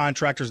reputable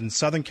contractors in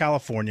Southern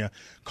California,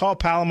 call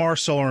Palomar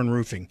Solar and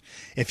Roofing.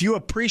 If you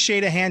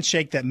appreciate a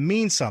handshake that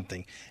means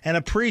something and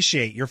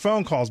appreciate your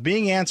phone calls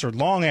being answered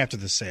long after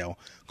the sale,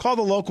 call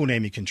the local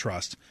name you can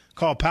trust.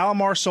 Call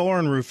Palomar Solar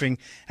and Roofing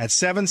at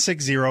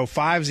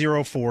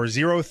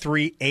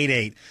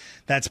 760-504-0388.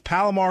 That's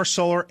Palomar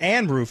Solar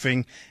and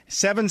Roofing,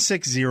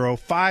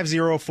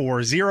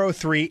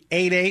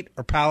 760-504-0388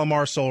 or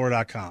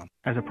palomarsolar.com.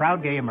 As a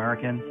proud gay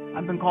American,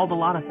 I've been called a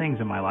lot of things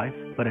in my life,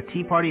 but but a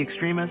Tea Party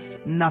extremist,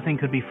 nothing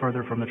could be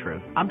further from the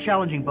truth. I'm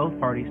challenging both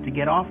parties to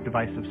get off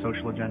divisive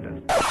social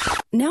agendas.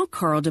 Now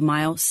Carl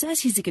DeMaio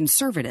says he's a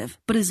conservative,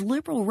 but his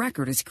liberal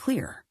record is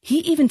clear. He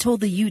even told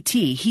the UT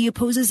he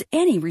opposes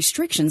any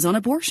restrictions on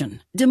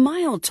abortion.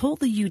 DeMaio told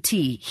the UT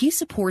he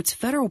supports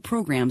federal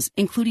programs,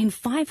 including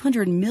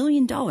 $500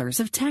 million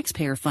of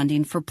taxpayer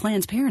funding for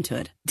Planned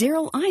Parenthood.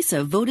 Darrell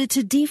Issa voted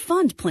to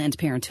defund Planned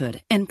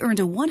Parenthood and earned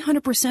a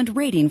 100%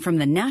 rating from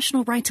the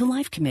National Right to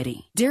Life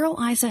Committee.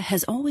 Darrell Issa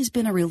has always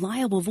been a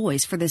reliable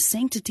voice for the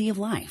sanctity of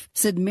life,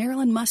 said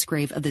Marilyn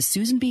Musgrave of the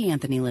Susan B.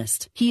 Anthony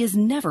List. He has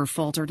never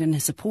faltered in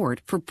his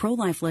support for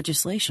pro-life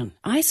legislation.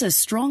 Issa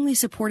strongly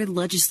supported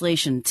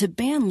legislation to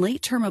ban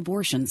late-term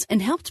abortions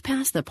and helped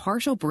pass the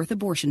partial birth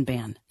abortion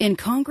ban. In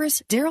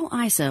Congress, Darrell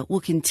Issa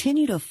will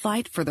continue to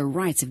fight for the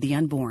rights of the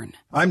unborn.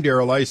 I'm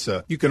Darrell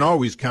Issa. You can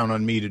always count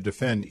on me to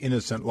defend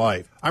innocent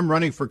life. I'm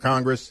running for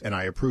Congress, and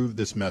I approve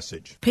this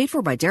message. Paid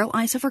for by Darrell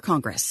Issa for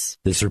Congress.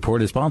 This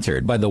report is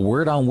sponsored by the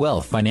Word on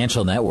Wealth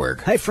Financial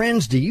Network. Hi,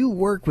 friends. Do you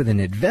work with an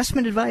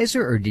investment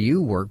advisor or do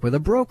you work with a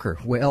broker?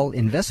 Well,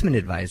 investment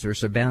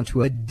advisors are bound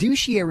to a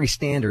fiduciary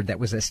standard that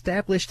was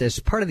established as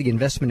part of the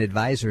Investment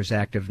Advisors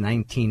Act of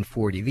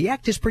 1940. The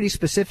act is pretty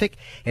specific,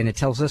 and it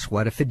tells us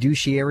what a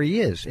fiduciary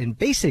is. And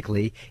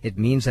basically, it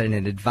means that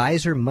an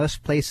advisor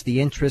must place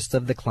the interests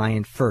of the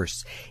client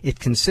first. It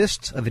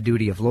consists of a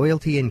duty of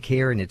loyalty and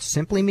care, and it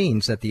simply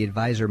means that the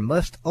advisor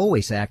must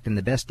always act in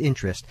the best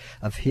interest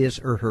of his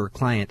or her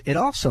client. It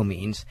also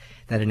means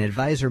that an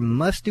advisor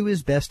must do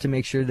his best to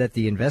make sure that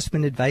the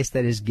investment advice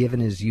that is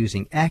given is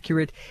using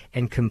accurate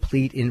and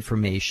complete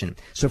information.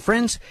 So,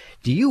 friends,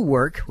 do you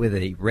work with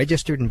a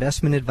registered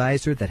investment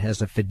advisor that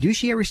has a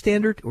fiduciary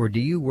standard, or do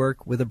you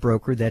work with a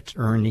broker that's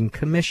earning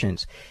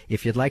commissions?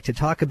 If you'd like to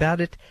talk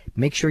about it,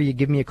 make sure you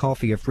give me a call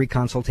for your free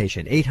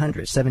consultation.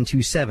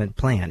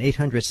 800-727-PLAN.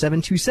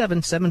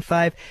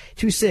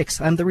 800-727-7526.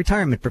 I'm the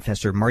retirement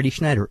professor, Marty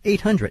Schneider.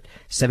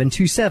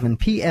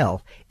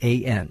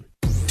 800-727-PLAN.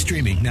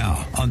 Streaming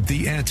now on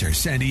the Answer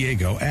San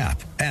Diego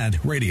app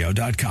and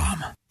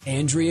radio.com.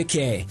 Andrea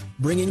Kaye,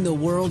 bringing the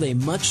world a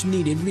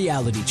much-needed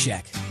reality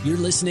check. You're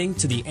listening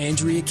to The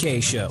Andrea Kaye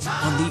Show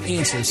on The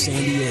Answer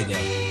San Diego.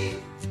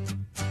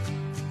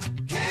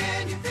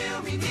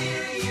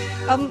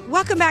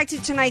 Welcome back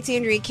to tonight's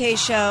Andrea Kaye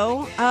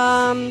Show.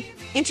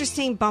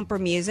 Interesting bumper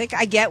music.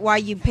 I get why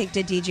you picked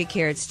a DJ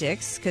Carrot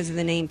Sticks because of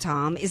the name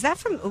Tom. Is that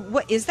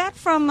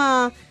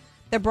from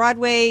the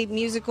Broadway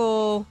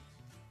musical?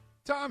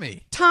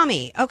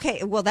 Tommy.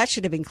 Okay, well, that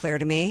should have been clear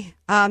to me.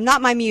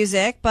 Not my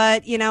music,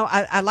 but,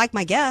 I like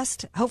my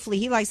guest. Hopefully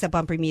he likes the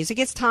bumper music.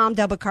 It's Tom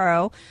Del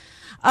Beccaro.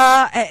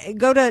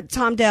 Go to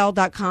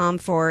tomdell.com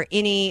for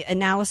any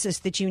analysis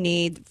that you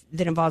need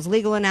that involves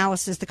legal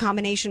analysis, the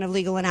combination of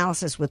legal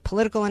analysis with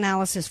political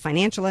analysis,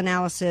 financial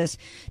analysis.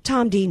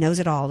 Tom D knows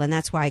it all, and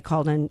that's why I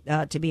called in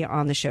to be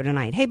on the show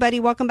tonight. Hey, buddy,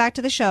 welcome back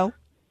to the show.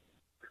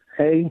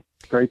 Hey,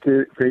 great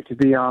to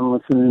be on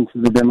listening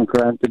to the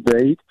Democrat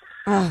debate.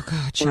 Oh,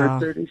 God,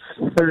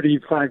 We're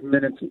 35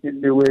 minutes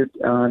into it.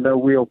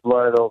 No real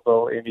blood,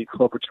 although Amy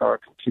Klobuchar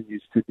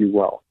continues to do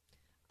well.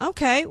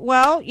 Okay,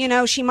 well,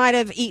 she might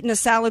have eaten a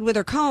salad with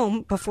her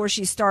comb before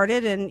she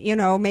started and,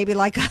 maybe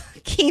like a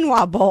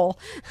quinoa bowl.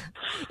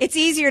 It's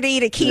easier to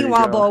eat a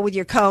quinoa bowl with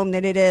your comb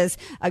than it is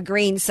a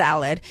green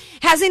salad.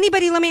 Has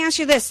anybody, let me ask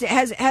you this,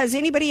 has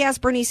anybody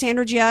asked Bernie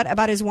Sanders yet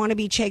about his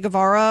wannabe Che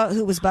Guevara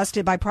who was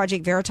busted by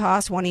Project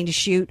Veritas wanting to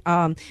shoot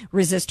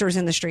resistors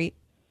in the street?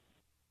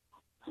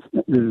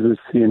 This is a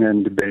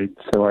CNN debate,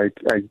 so I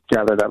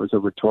gather that was a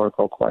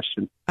rhetorical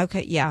question.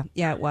 Okay, yeah,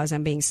 it was.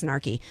 I'm being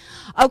snarky.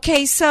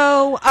 Okay,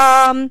 so,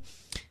 all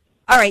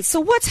right, so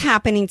what's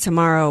happening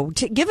tomorrow?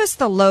 Give us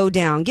the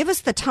lowdown. Give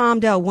us the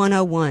Tom Dell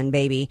 101,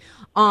 baby,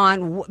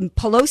 on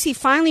Pelosi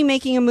finally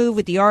making a move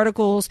with the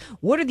articles.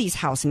 What are these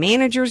House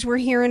managers we're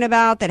hearing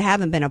about that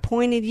haven't been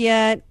appointed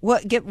yet?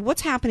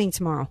 What's happening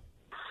tomorrow?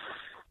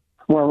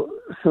 Well,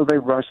 so they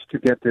rushed to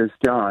get this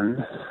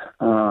done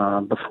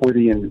before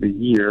the end of the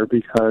year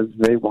because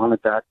they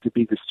wanted that to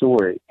be the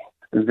story.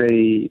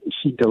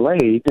 She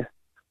delayed,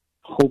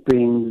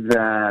 hoping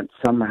that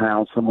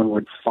somehow someone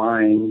would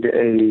find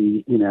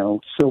a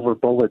silver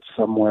bullet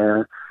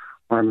somewhere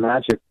or a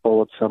magic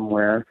bullet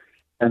somewhere,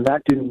 and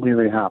that didn't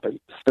really happen.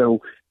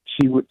 So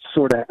she was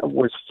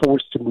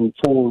forced to move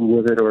forward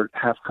with it or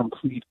have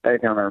complete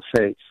egg on her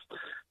face.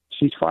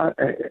 She tried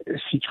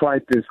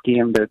this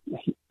gambit,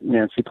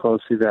 Nancy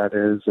Pelosi, that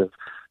is, of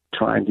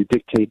trying to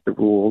dictate the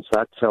rules.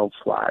 That fell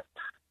flat.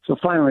 So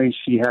finally,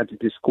 she had to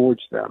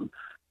disgorge them.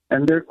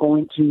 And they're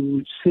going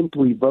to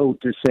simply vote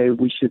to say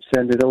we should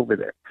send it over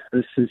there.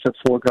 This is a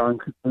foregone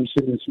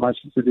conclusion as much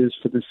as it is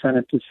for the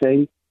Senate to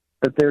say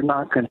that they're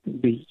not going to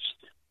impeach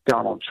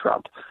Donald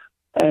Trump.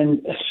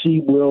 And she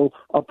will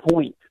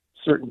appoint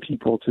certain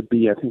people to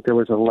be, I think there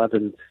was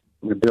 11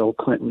 in the Bill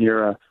Clinton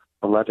era,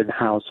 11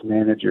 House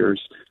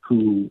managers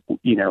who,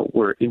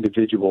 were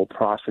individual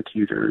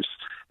prosecutors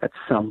at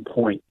some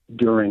point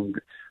during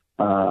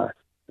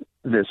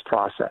this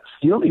process.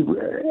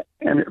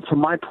 And from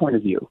my point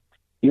of view,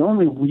 the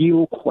only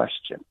real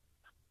question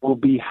will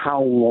be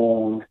how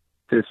long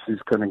this is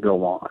going to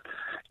go on.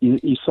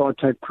 You saw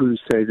Ted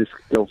Cruz say this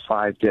could go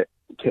 5 to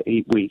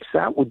 8 weeks.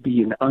 That would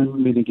be an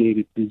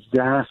unmitigated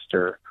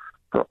disaster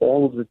for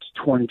all of the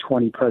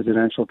 2020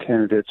 presidential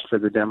candidates for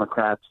the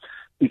Democrats,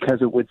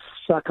 because it would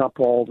suck up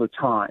all the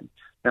time.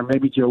 Now,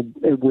 maybe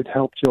it would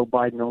help Joe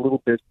Biden a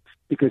little bit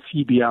because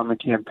he'd be on the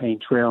campaign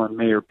trail and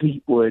Mayor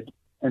Pete would,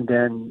 and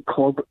then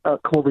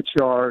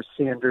Klobuchar,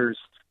 Sanders,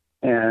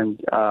 and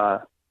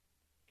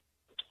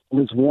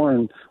Liz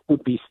Warren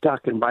would be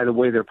stuck. And by the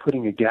way, they're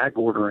putting a gag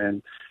order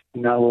in.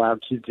 You're not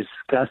allowed to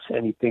discuss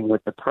anything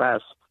with the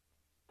press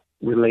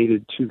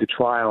related to the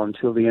trial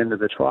until the end of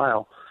the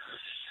trial.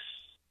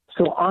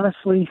 So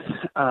honestly,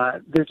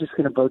 they're just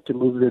going to vote to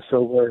move this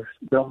over.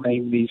 They'll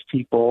name these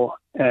people,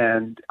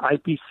 and I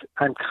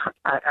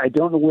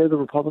don't know where the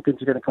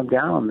Republicans are going to come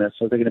down on this.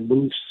 Are they going to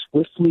move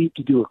swiftly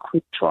to do a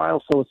quick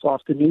trial so it's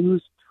off the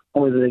news,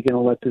 or are they going to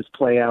let this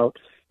play out?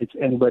 It's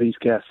anybody's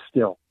guess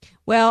still.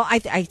 Well, I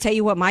tell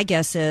you what my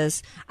guess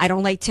is. I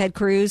don't like Ted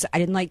Cruz. I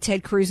didn't like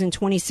Ted Cruz in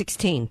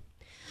 2016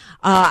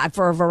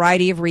 for a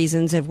variety of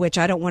reasons, of which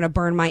I don't want to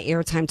burn my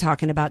airtime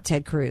talking about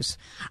Ted Cruz.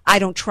 I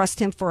don't trust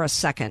him for a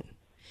second.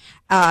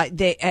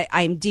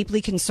 I'm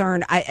deeply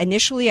concerned.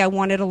 Initially I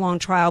wanted a long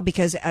trial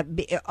because,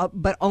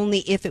 but only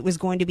if it was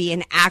going to be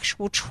an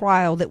actual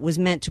trial that was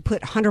meant to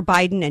put Hunter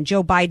Biden and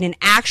Joe Biden and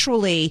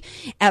actually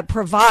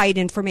provide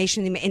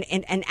information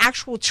in an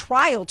actual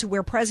trial to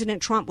where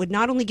President Trump would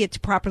not only get to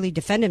properly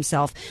defend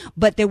himself,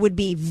 but there would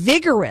be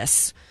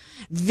vigorous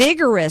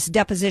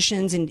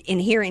depositions and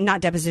hearing,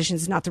 not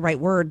depositions is not the right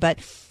word, but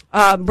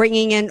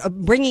bringing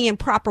in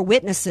proper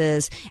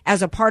witnesses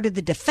as a part of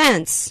the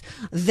defense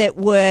that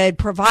would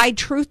provide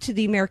truth to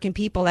the American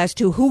people as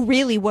to who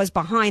really was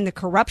behind the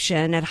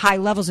corruption at high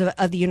levels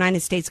of the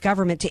United States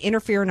government to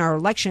interfere in our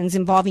elections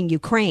involving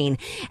Ukraine,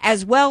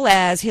 as well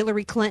as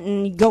Hillary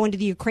Clinton going to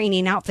the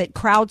Ukrainian outfit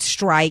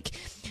CrowdStrike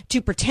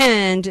to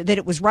pretend that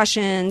it was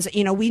Russians.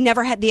 We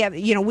never had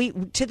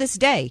to this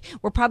day,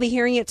 we're probably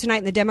hearing it tonight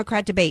in the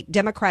Democrat debate,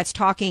 Democrats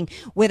talking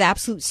with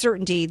absolute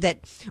certainty that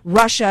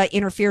Russia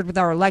interfered with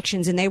our elections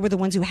and they were the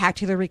ones who hacked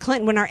Hillary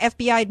Clinton when our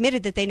FBI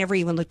admitted that they never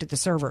even looked at the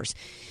servers.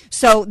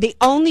 So the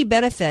only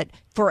benefit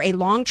for a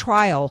long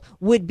trial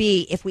would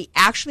be if we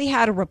actually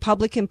had a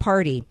Republican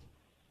Party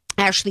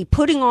actually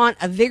putting on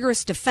a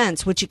vigorous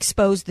defense which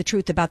exposed the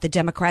truth about the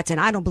Democrats, and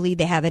I don't believe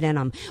they have it in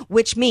them,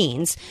 which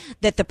means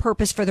that the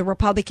purpose for the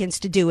Republicans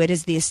to do it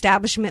is the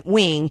establishment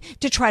wing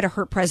to try to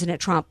hurt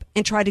President Trump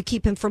and try to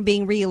keep him from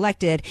being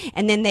reelected,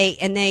 and then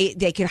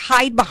they could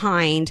hide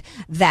behind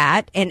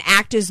that and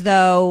act as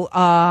though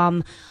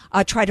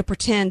try to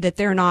pretend that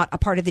they're not a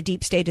part of the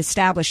deep state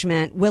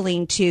establishment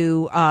willing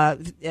to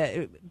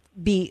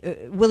be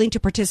willing to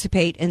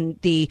participate in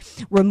the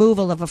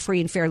removal of a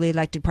free and fairly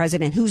elected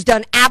president who's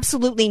done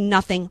absolutely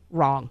nothing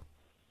wrong.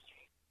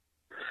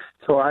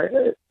 So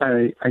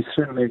I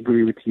certainly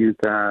agree with you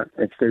that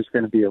if there's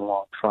going to be a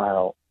long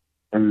trial,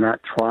 and that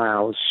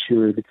trial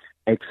should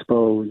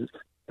expose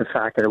the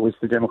fact that it was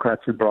the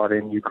Democrats who brought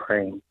in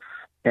Ukraine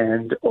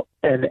and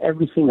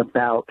everything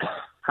about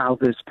how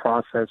this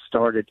process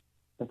started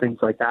and things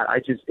like that.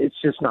 It's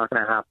just not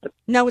going to happen.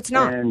 No, it's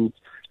not.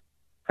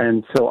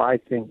 And so I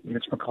think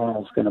Mitch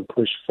McConnell's going to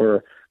push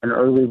for an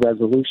early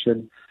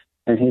resolution,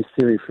 and his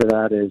theory for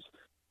that is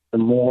the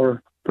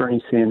more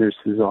Bernie Sanders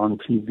is on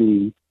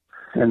TV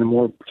and the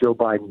more Joe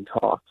Biden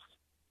talks,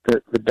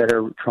 the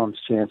better Trump's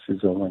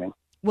chances of winning.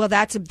 Well,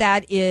 that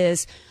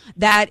is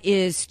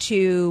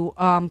to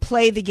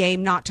play the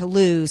game not to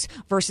lose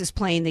versus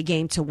playing the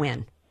game to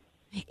win.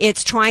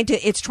 It's trying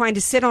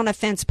to sit on a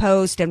fence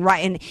post and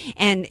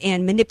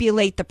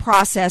manipulate the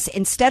process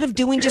instead of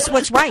doing just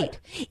what's right.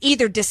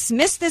 Either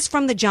dismiss this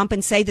from the jump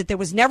and say that there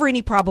was never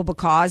any probable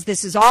cause.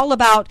 This is all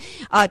about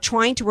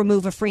trying to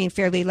remove a free and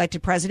fairly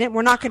elected president.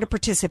 We're not going to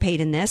participate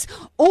in this.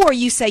 Or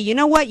you say, you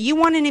know what? You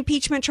want an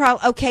impeachment trial?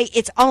 Okay,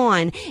 it's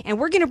on, and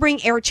we're going to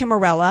bring Eric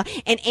Cimarella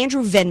and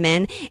Andrew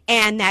Vindman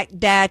and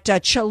that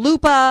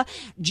chalupa,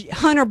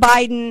 Hunter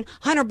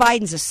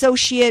Biden's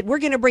associate. We're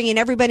going to bring in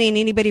everybody and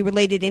anybody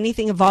related to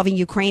anything involving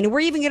Ukraine, and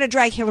we're even going to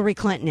drag Hillary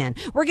Clinton in.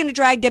 We're going to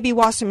drag Debbie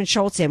Wasserman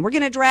Schultz in. We're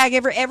going to drag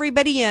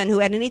everybody in who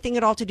had anything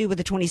at all to do with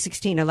the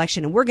 2016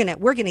 election, and we're going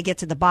to get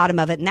to the bottom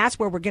of it, and that's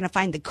where we're going to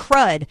find the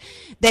crud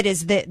that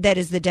is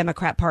the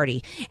Democrat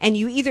Party. And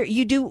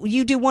you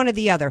do one or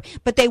the other,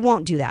 but they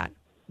won't do that.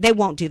 They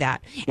won't do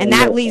that, and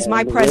that leaves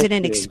my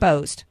president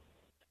exposed.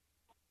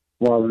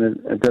 Well,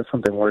 it does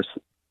something worse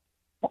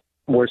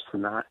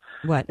than that.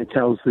 What? It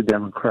tells the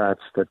Democrats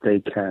that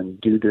they can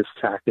do this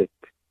tactic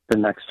the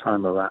next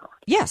time around.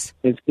 Yes.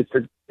 If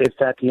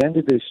at the end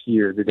of this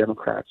year the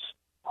Democrats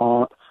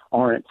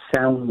aren't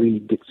soundly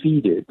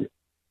defeated,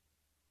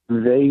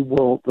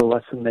 the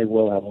lesson they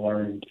will have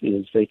learned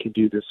is they can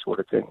do this sort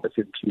of thing with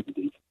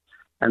impunity.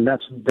 And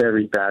that's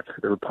very bad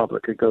for the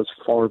Republic. It goes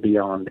far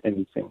beyond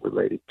anything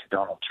related to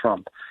Donald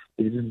Trump.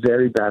 It is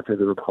very bad for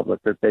the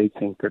Republic that they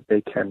think that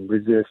they can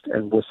resist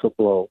and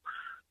whistleblow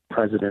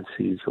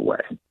presidencies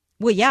away.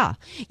 Well, yeah.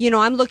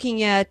 I'm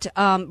looking at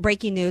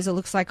breaking news. It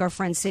looks like our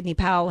friend Sidney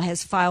Powell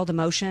has filed a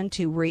motion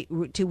to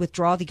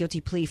withdraw the guilty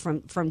plea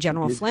from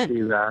General Flynn.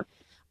 See that?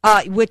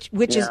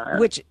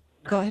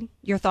 Go ahead.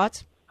 Your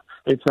thoughts?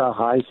 It's a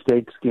high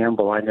stakes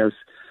gamble. I know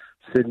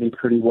Sidney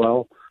pretty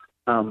well.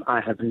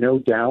 I have no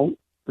doubt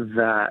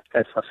that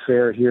if a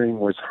fair hearing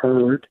was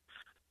heard,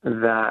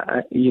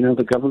 that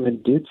the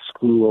government did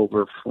screw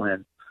over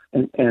Flynn.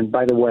 And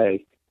by the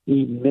way,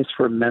 he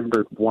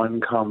misremembered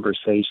one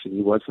conversation.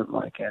 He wasn't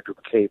like Andrew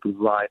McCabe,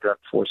 who lied on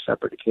 4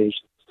 separate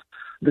occasions.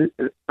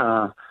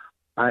 I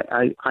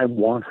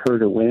want her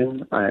to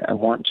win. I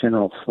want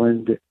General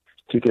Flynn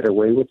to get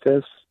away with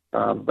this.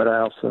 But I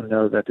also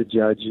know that the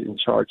judge in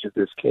charge of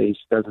this case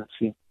doesn't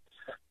seem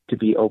to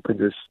be open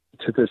to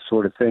this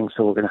sort of thing.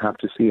 So we're going to have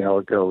to see how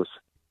it goes.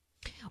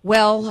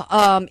 Well,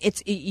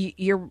 it's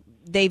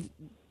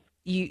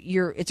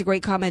a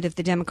great comment. If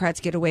the Democrats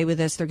get away with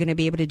this, they're going to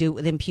be able to do it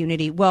with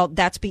impunity. Well,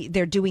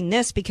 they're doing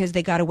this because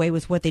they got away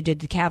with what they did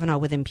to Kavanaugh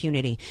with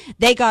impunity.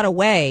 They got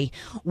away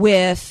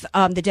with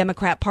the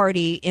Democrat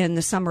Party in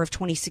the summer of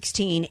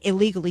 2016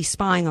 illegally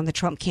spying on the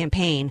Trump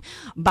campaign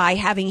by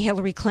having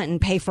Hillary Clinton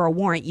pay for a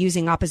warrant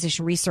using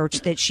opposition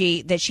research that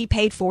she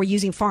paid for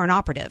using foreign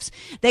operatives.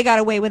 They got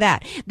away with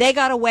that. They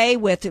got away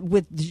with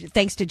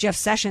thanks to Jeff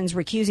Sessions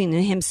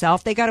recusing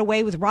himself. They got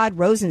away with Rod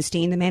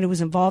Rosenstein, the man who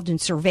was involved in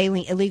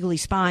surveilling illegally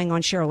spying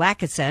on Cheryl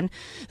Atkinson,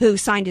 who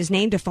signed his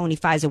name to phony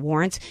FISA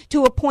warrants,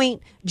 to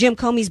appoint Jim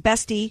Comey's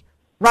bestie,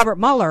 Robert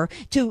Mueller,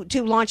 to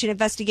launch an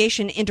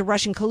investigation into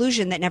Russian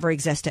collusion that never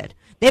existed.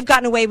 They've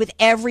gotten away with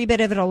every bit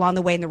of it along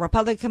the way, and the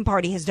Republican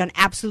Party has done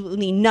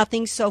absolutely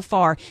nothing so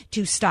far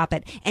to stop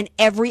it. And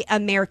every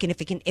American,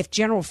 if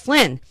General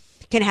Flynn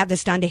can have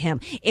this done to him,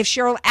 if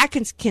Cheryl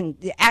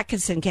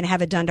Atkinson can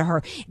have it done to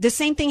her, the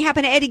same thing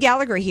happened to Eddie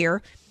Gallagher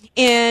here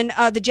in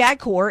the JAG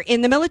Corps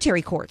in the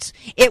military courts.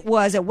 It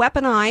was a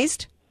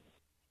weaponized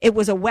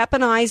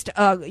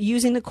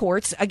using the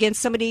courts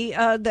against somebody,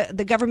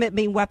 the government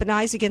being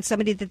weaponized against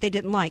somebody that they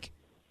didn't like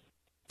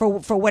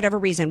for whatever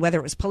reason, whether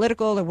it was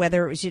political or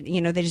whether it was,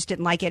 they just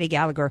didn't like Eddie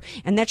Gallagher.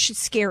 And that should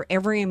scare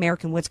every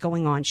American what's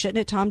going on. Shouldn't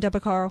it, Tom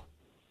DeBacaro?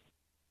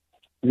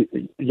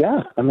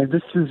 Yeah. I mean,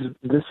 this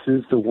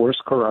is the worst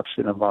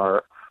corruption of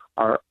our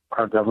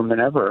government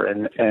ever,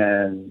 and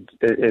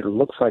it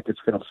looks like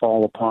it's going to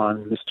fall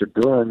upon Mr.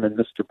 Durham and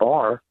Mr.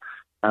 Barr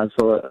as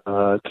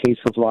a case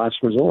of last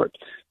resort.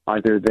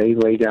 Either they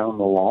lay down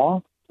the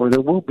law, or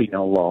there will be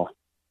no law.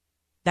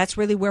 That's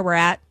really where we're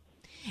at.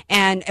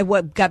 And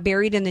what got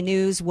buried in the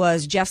news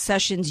was Jeff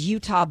Sessions'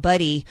 Utah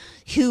buddy,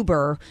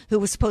 Huber, who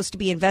was supposed to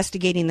be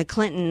investigating the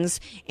Clintons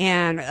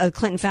and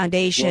Clinton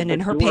Foundation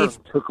and her pay.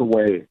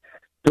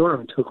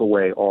 Durham took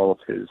away all of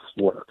his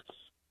work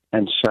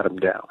and shut him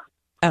down.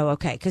 Oh,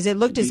 okay. Because it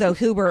looked as though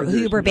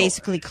Huber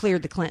basically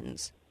cleared the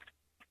Clintons.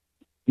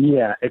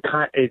 Yeah,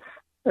 I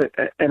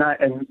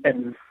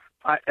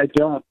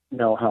don't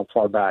know how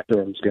far back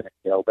Durham's going to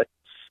go, but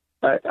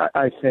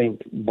I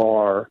think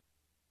Barr,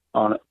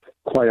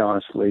 quite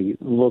honestly,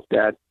 looked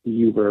at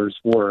Huber's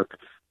work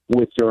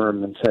with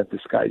Durham and said,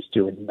 "This guy's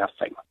doing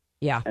nothing."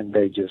 Yeah, and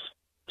they just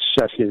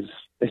shut his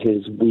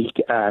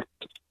weak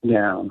act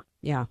down.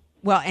 Yeah.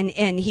 Well,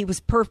 and he was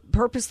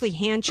purposely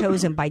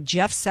hand-chosen by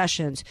Jeff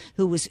Sessions,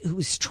 who was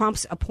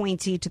Trump's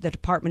appointee to the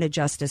Department of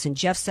Justice. And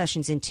Jeff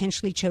Sessions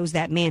intentionally chose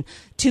that man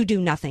to do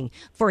nothing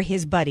for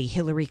his buddy,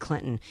 Hillary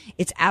Clinton.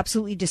 It's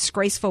absolutely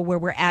disgraceful where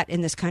we're at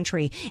in this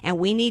country. And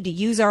we need to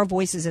use our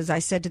voices, as I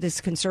said to this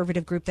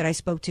conservative group that I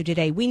spoke to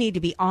today. We need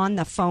to be on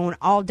the phone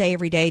all day,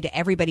 every day to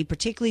everybody,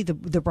 particularly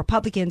the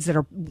Republicans that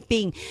are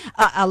being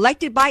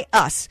elected by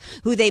us,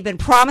 who they've been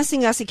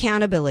promising us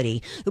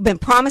accountability, who've been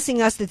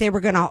promising us that they were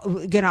going to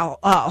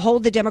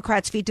hold the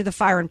Democrats' feet to the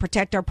fire and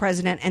protect our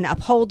president and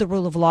uphold the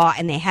rule of law,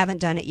 and they haven't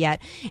done it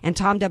yet. And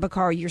Tom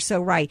DeBacaro, you're so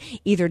right.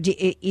 Either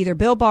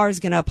Bill Barr is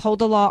going to uphold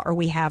the law or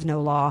we have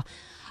no law.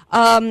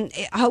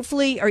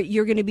 Hopefully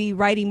you're going to be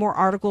writing more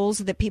articles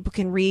that people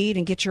can read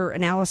and get your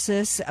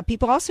analysis.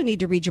 People also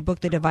need to read your book,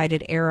 The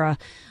Divided Era,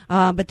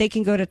 but they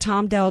can go to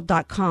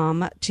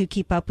tomdell.com to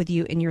keep up with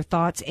you and your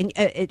thoughts. And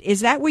is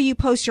that where you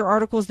post your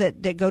articles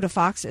that go to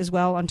Fox as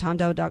well on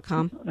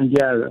tomdell.com?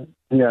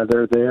 Yeah,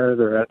 they're there.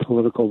 They're at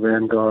Political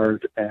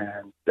Vanguard,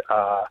 and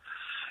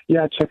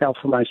check out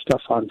for my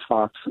stuff on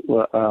Fox.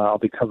 I'll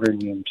be covering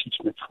the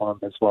impeachment forum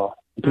as well,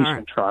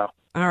 impeachment trial.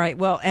 All right.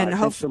 Well, and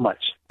thanks so much.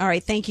 All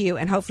right. Thank you,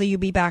 and hopefully you'll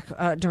be back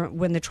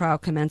when the trial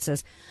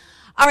commences.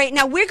 All right.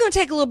 Now we're going to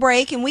take a little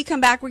break, and we come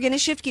back. We're going to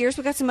shift gears.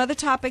 We've got some other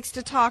topics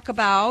to talk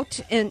about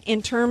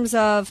in terms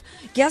of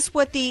guess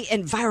what the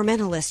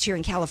environmentalists here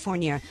in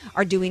California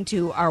are doing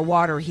to our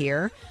water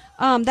here.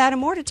 That and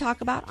more to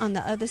talk about on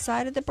the other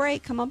side of the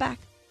break. Come on back.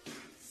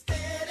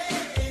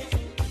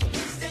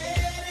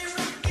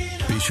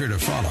 Be sure to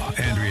follow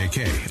Andrea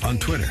Kaye on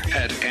Twitter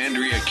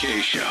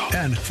 @AndreaKaye.Show.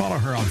 And follow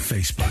her on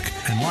Facebook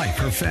and like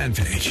her fan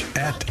page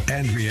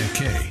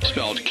 @AndreaKaye.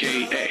 Spelled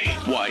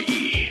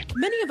Kaye.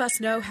 Many of of us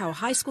know how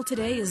high school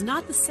today is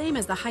not the same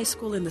as the high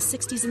school in the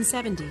 60s and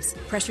 70s.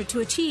 Pressure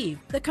to achieve,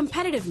 the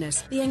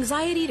competitiveness, the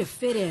anxiety to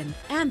fit in,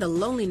 and the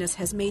loneliness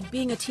has made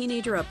being a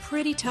teenager a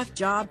pretty tough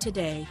job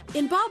today.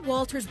 In Bob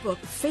Walter's book,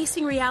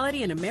 Facing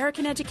Reality in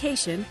American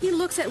Education, he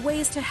looks at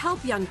ways to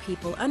help young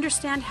people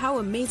understand how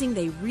amazing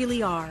they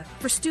really are,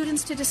 for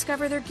students to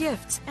discover their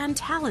gifts and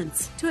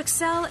talents, to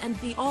excel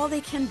and be all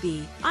they can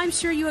be. I'm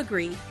sure you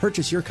agree.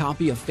 Purchase your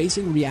copy of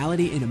Facing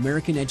Reality in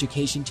American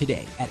Education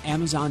today at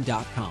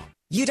Amazon.com.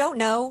 You don't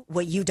know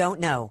what you don't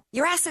know.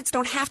 Your assets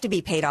don't have to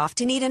be paid off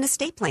to need an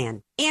estate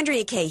plan.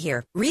 Andrea Kay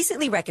here.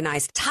 Recently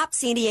recognized top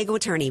San Diego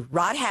attorney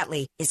Rod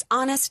Hatley is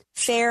honest,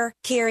 fair,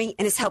 caring,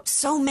 and has helped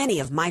so many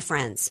of my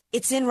friends.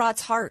 It's in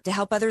Rod's heart to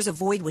help others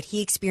avoid what he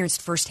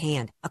experienced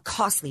firsthand, a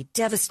costly,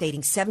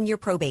 devastating 7-year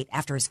probate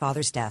after his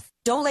father's death.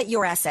 Don't let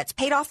your assets,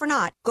 paid off or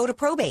not, go to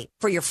probate.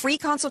 For your free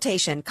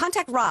consultation,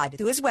 contact Rod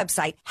through his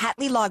website,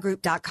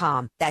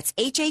 HatleyLawGroup.com. That's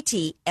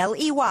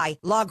HATLEY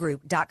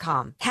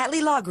lawgroup.com.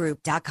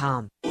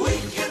 HatleyLawGroup.com. We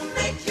can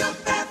make your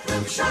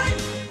bathroom shine.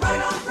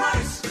 Right on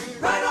price,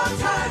 right on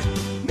time.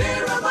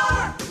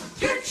 Miramar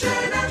Kitchen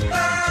and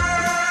Bath.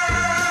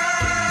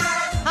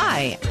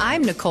 Hi,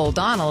 I'm Nicole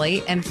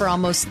Donnelly, and for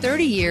almost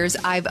 30 years,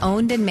 I've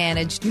owned and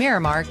managed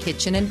Miramar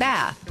Kitchen and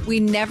Bath. We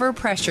never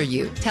pressure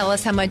you. Tell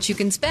us how much you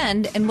can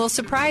spend, and we'll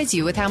surprise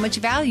you with how much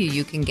value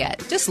you can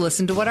get. Just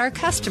listen to what our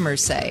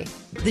customers say.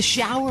 The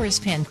shower is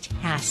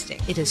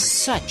fantastic. It is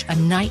such a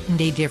night and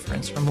day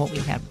difference from what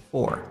we've had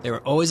before. They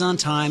were always on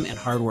time and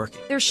hardworking.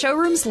 Their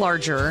showroom's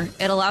larger.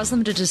 It allows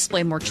them to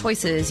display more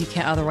choices you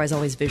can't otherwise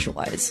always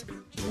visualize.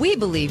 We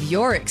believe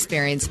your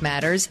experience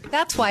matters.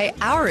 That's why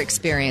our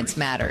experience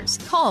matters.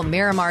 Call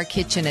Miramar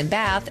Kitchen and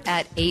Bath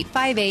at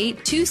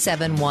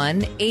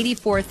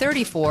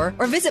 858-271-8434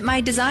 or visit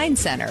my design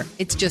center.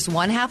 It's just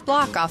 1/2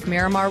 block off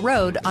Miramar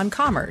Road on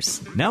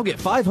Commerce. Now get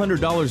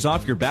 $500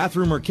 off your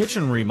bathroom or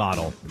kitchen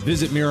remodel.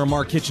 Visit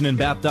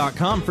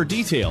MiramarKitchenandBath.com for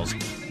details.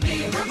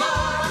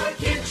 Miramar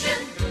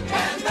Kitchen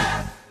and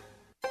Bath.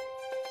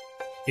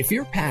 If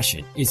your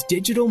passion is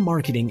digital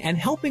marketing and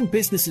helping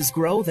businesses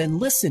grow, then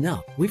listen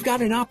up. We've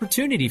got an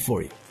opportunity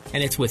for you.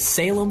 And it's with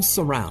Salem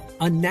Surround,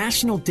 a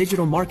national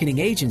digital marketing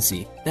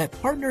agency that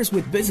partners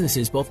with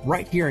businesses both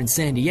right here in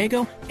San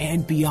Diego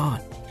and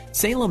beyond.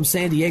 Salem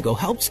San Diego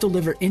helps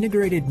deliver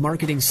integrated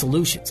marketing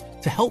solutions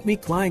to help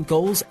meet client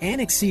goals and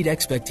exceed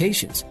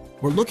expectations.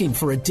 We're looking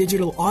for a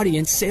digital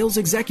audience sales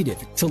executive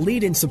to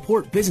lead and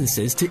support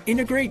businesses to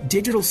integrate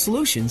digital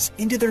solutions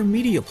into their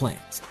media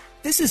plans.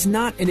 This is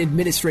not an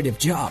administrative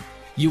job.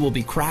 You will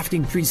be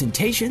crafting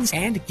presentations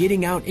and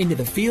getting out into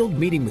the field,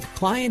 meeting with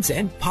clients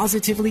and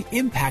positively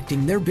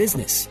impacting their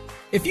business.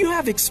 If you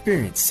have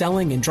experience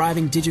selling and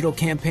driving digital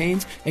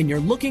campaigns and you're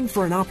looking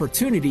for an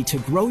opportunity to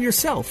grow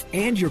yourself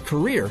and your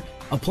career,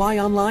 apply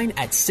online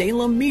at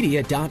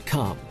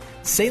salemmedia.com.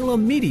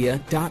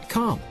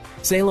 salemmedia.com.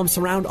 Salem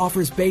Surround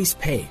offers base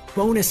pay,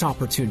 bonus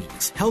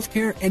opportunities,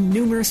 healthcare, and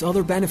numerous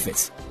other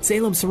benefits.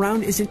 Salem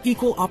Surround is an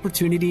equal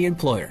opportunity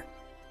employer.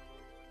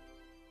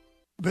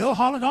 Bill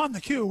Holland on the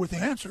queue with the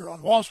answer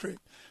on Wall Street.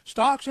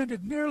 Stocks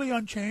ended nearly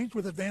unchanged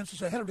with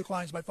advances ahead of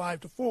declines by 5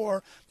 to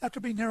 4 after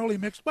being narrowly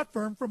mixed but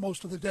firm for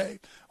most of the day.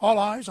 All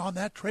eyes on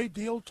that trade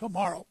deal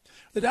tomorrow.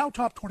 The Dow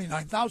topped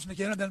 29,000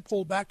 again and then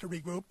pulled back to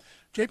regroup.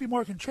 J.P.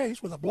 Morgan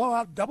Chase with a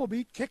blowout double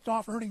beat kicked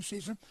off earnings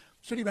season.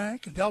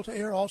 Citibank and Delta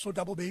Air also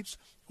double beats.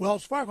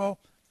 Wells Fargo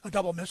a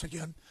double miss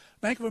again.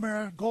 Bank of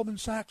America, Goldman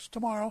Sachs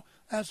tomorrow,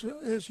 as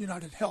is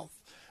United Health.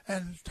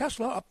 And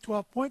Tesla up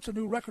 12 points, a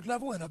new record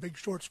level in a big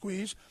short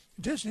squeeze.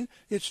 Disney,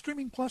 its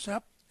Streaming Plus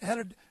app,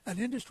 added an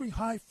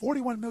industry-high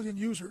 41 million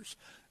users.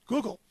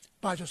 Google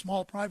buys a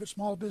small private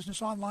small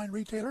business online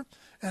retailer.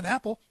 And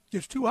Apple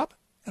gives 2 up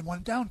and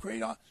 1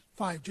 downgrade on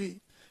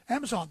 5G.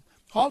 Amazon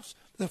halts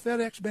the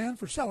FedEx ban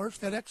for sellers.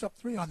 FedEx up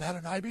 3 on that.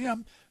 And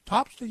IBM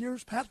tops the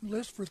year's patent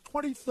list for the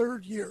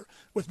 23rd year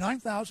with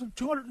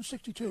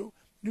 9,262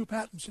 new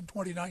patents in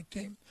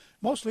 2019.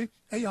 Mostly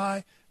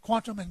AI,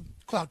 quantum, and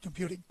cloud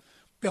computing.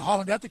 Bill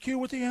Holland at the queue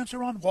with the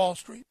answer on Wall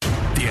Street.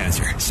 The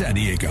Answer San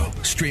Diego,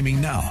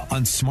 streaming now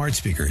on smart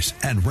speakers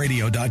and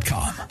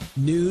radio.com.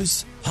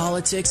 News,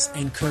 politics,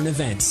 and current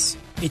events.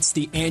 It's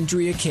the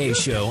Andrea Kay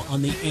Show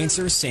on The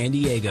Answer San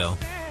Diego.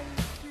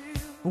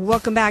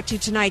 Welcome back to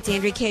tonight's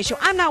Andrea Kay Show.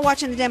 I'm not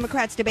watching the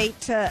Democrats debate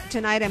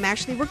tonight. I'm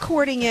actually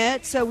recording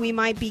it, so we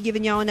might be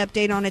giving y'all an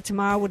update on it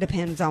tomorrow. It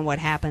depends on what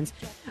happens.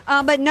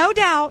 But no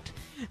doubt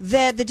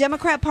that the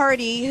Democrat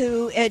Party,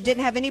 who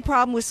didn't have any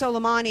problem with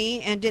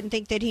Soleimani and didn't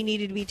think that he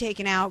needed to be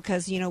taken out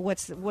because,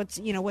 what's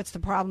the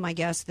problem, I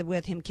guess,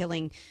 with him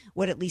killing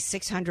at least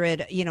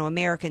 600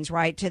 Americans,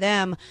 right? To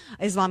them,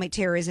 Islamic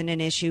terror isn't an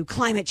issue.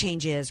 Climate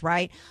change is,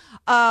 right?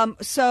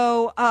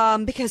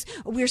 Because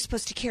we're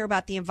supposed to care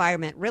about the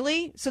environment,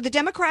 really. So the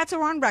Democrats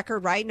are on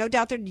record, right? No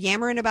doubt they're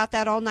yammering about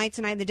that all night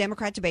tonight in the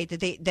Democrat debate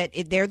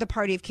that they're the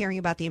party of caring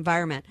about the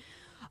environment.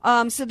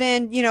 So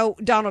then,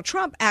 Donald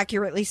Trump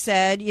accurately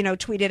said,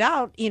 tweeted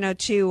out,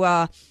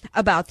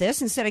 about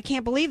this and said, I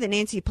can't believe that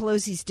Nancy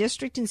Pelosi's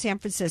district in San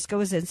Francisco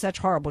is in such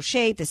horrible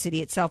shape. The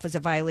city itself is a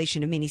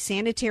violation of many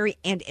sanitary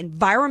and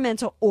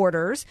environmental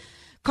orders,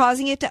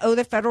 causing it to owe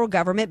the federal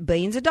government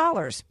billions of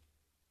dollars.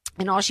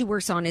 And all she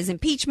works on is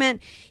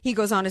impeachment. He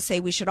goes on to say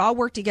we should all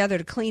work together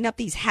to clean up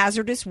these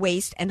hazardous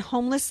waste and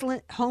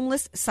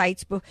homeless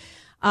sites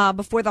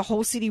before the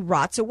whole city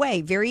rots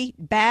away. Very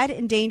bad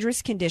and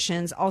dangerous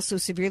conditions, also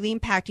severely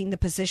impacting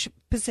the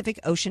Pacific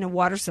Ocean and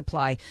water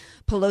supply.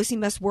 Pelosi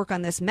must work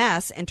on this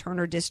mess and turn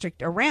her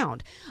district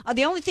around.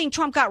 The only thing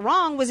Trump got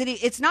wrong was that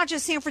it's not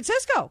just San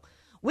Francisco.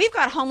 We've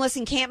got homeless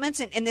encampments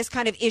and this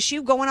kind of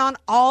issue going on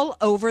all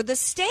over the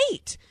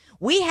state.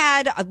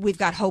 We've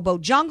got hobo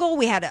jungle.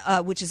 We had,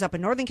 which is up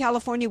in Northern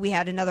California. We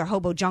had another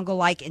hobo jungle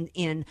like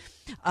in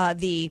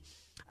the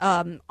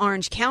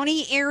Orange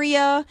County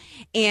area,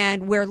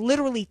 and where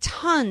literally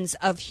tons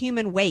of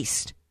human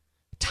waste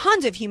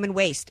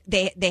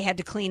they had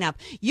to clean up.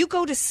 You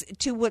go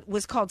to what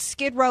was called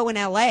Skid Row in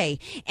LA,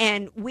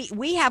 and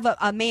we have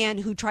a man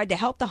who tried to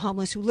help the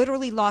homeless who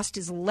literally lost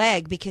his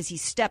leg because he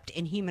stepped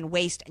in human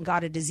waste and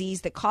got a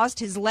disease that caused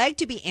his leg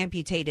to be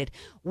amputated.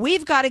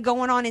 We've got it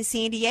going on in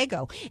San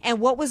Diego. And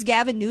what was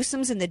Gavin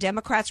Newsom's and the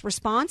Democrats'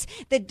 response?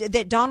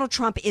 That Donald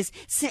Trump he's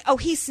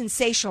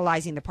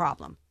sensationalizing the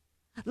problem.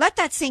 Let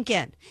that sink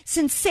in.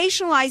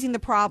 Sensationalizing the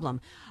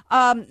problem.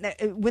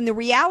 When the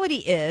reality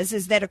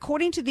is that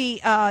according to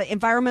the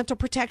Environmental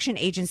Protection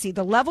Agency,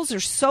 the levels are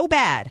so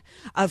bad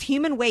of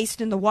human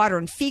waste in the water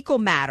and fecal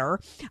matter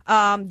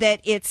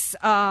that it's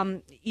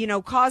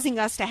causing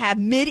us to have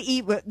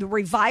the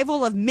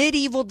revival of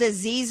medieval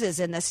diseases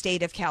in the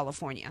state of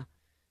California.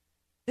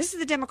 This is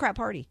the Democrat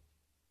Party.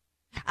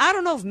 I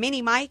don't know if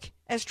Mini Mike,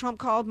 as Trump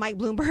called Mike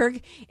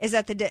Bloomberg, is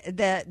at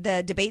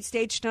the debate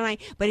stage tonight.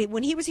 But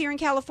when he was here in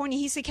California,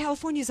 he said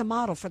California is a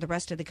model for the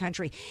rest of the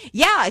country.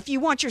 Yeah, if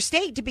you want your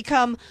state to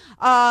become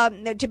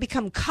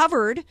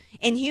covered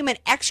in human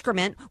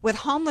excrement with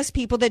homeless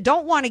people that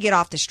don't want to get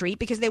off the street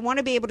because they want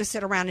to be able to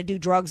sit around and do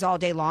drugs all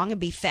day long and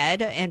be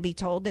fed and be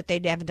told that they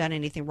haven't done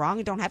anything wrong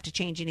and don't have to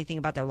change anything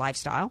about their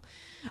lifestyle.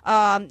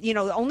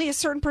 Only a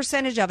certain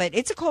percentage of it.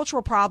 It's a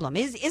cultural problem.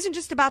 It isn't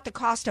just about the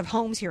cost of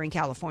homes here in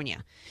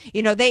California.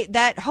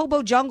 That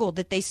hobo jungle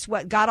that they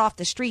got off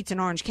the streets in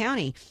Orange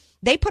County,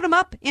 they put them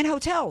up in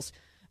hotels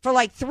for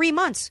like 3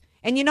 months.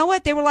 And you know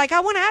what? They were like,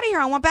 I want out of here.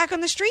 I want back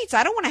on the streets.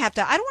 I don't want to have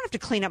to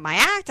clean up my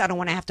act. I don't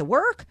want to have to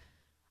work.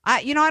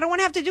 I don't want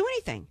to have to do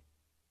anything.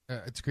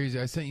 It's crazy.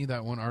 I sent you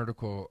that one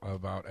article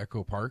about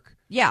Echo Park.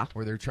 Yeah.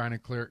 Where they're trying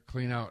to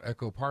clean out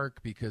Echo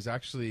Park because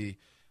actually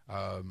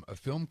a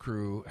film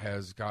crew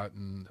has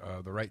gotten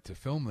the right to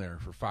film there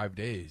for 5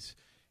 days.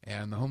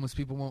 And the homeless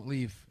people won't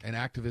leave. And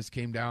activists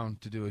came down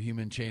to do a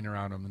human chain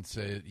around them and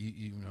say,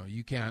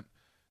 you can't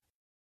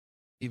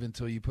even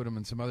until you put them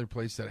in some other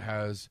place that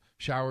has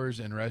showers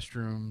and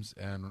restrooms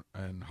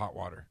and hot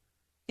water.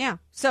 Yeah.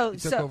 So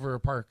took over a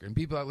park, and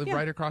people that live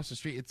right across the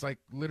street. It's like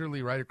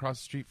literally right across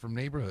the street from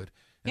neighborhood.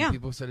 And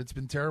people said it's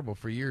been terrible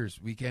for years.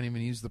 We can't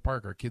even use the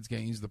park. Our kids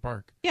can't use the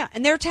park. Yeah,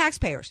 and they're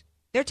taxpayers.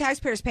 They're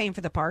taxpayers paying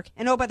for the park.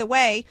 And oh, by the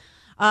way,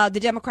 the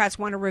Democrats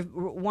want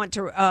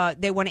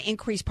to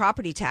increase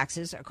property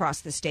taxes across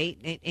the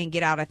state and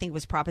get out. I think it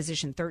was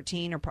Proposition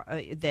 13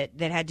 that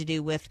had to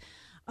do with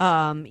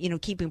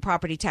keeping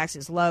property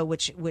taxes low,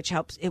 which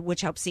helps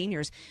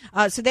seniors.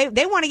 So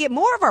they want to get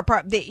more of our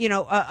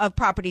of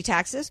property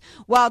taxes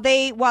while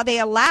they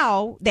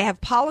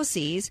have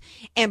policies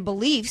and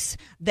beliefs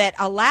that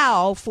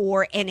allow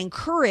for and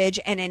encourage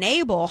and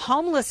enable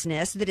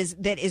homelessness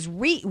that is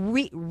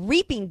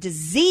reaping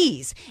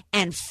disease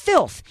and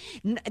filth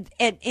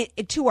and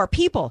to our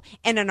people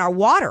and in our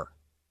water.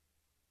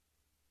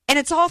 And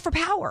it's all for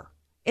power.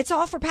 It's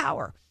all for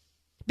power.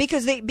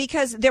 Because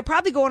they're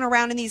probably going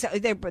around in these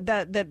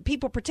the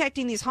people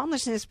protecting these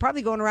homelessness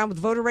probably going around with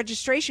voter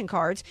registration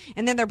cards,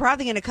 and then they're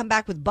probably going to come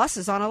back with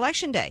buses on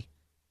Election Day.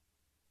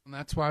 And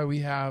that's why we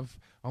have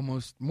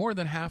almost more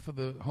than half of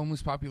the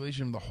homeless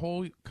population of the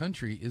whole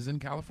country is in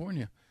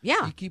California.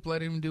 Yeah. You keep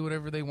letting them do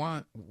whatever they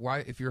want. Why,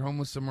 if you're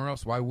homeless somewhere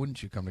else, why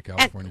wouldn't you come to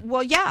California?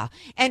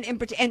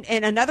 And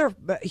another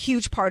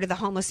huge part of the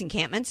homeless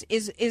encampments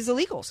is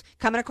illegals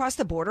coming across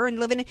the border and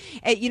living.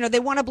 They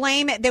want to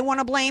blame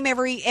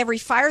every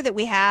fire that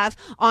we have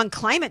on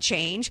climate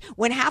change,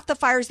 when half the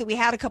fires that we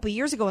had a couple of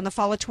years ago in the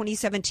fall of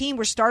 2017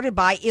 were started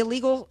by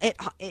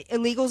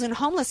illegals in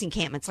homeless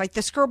encampments, like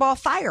the Skirball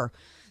fire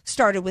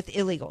started with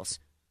illegals.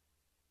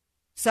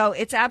 So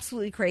it's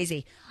absolutely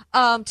crazy.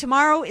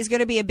 Tomorrow is going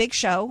to be a big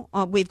show.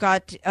 We've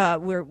got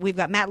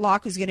Matt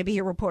Locke, who's going to be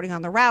here reporting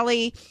on the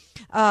rally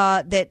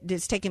that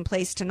is taking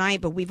place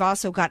tonight. But we've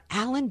also got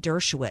Alan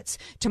Dershowitz.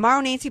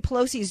 Tomorrow, Nancy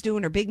Pelosi is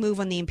doing her big move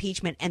on the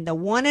impeachment, and the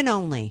one and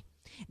only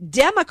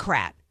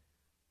Democrat,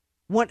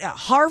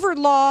 Harvard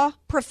Law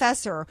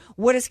professor,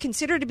 what is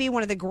considered to be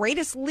one of the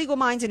greatest legal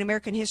minds in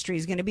American history,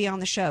 is going to be on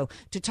the show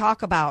to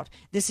talk about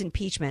this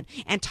impeachment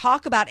and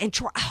talk about, and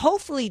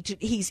hopefully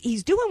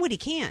he's doing what he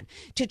can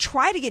to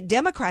try to get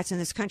Democrats in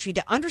this country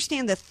to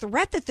understand the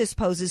threat that this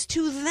poses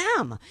to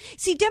them.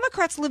 See,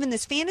 Democrats live in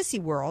this fantasy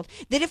world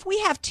that if we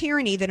have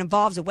tyranny that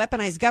involves a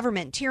weaponized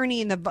government,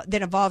 tyranny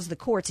that involves the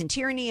courts, and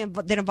tyranny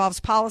that involves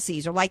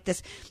policies, or like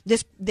this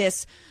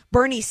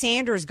Bernie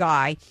Sanders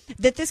guy,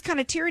 that this kind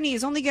of tyranny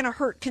is only going to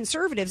hurt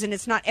conservatives and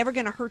it's not ever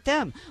going to hurt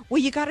them. Well,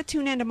 you got to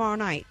tune in tomorrow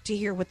night to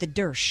hear what the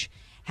Dersh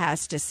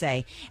has to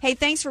say. Hey,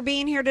 thanks for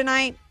being here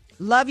tonight.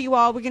 Love you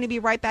all. We're going to be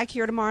right back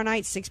here tomorrow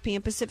night, 6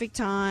 p.m. Pacific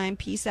time.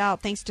 Peace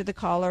out. Thanks to the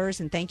callers,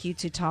 and thank you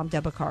to Tom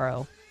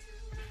DeBaccaro.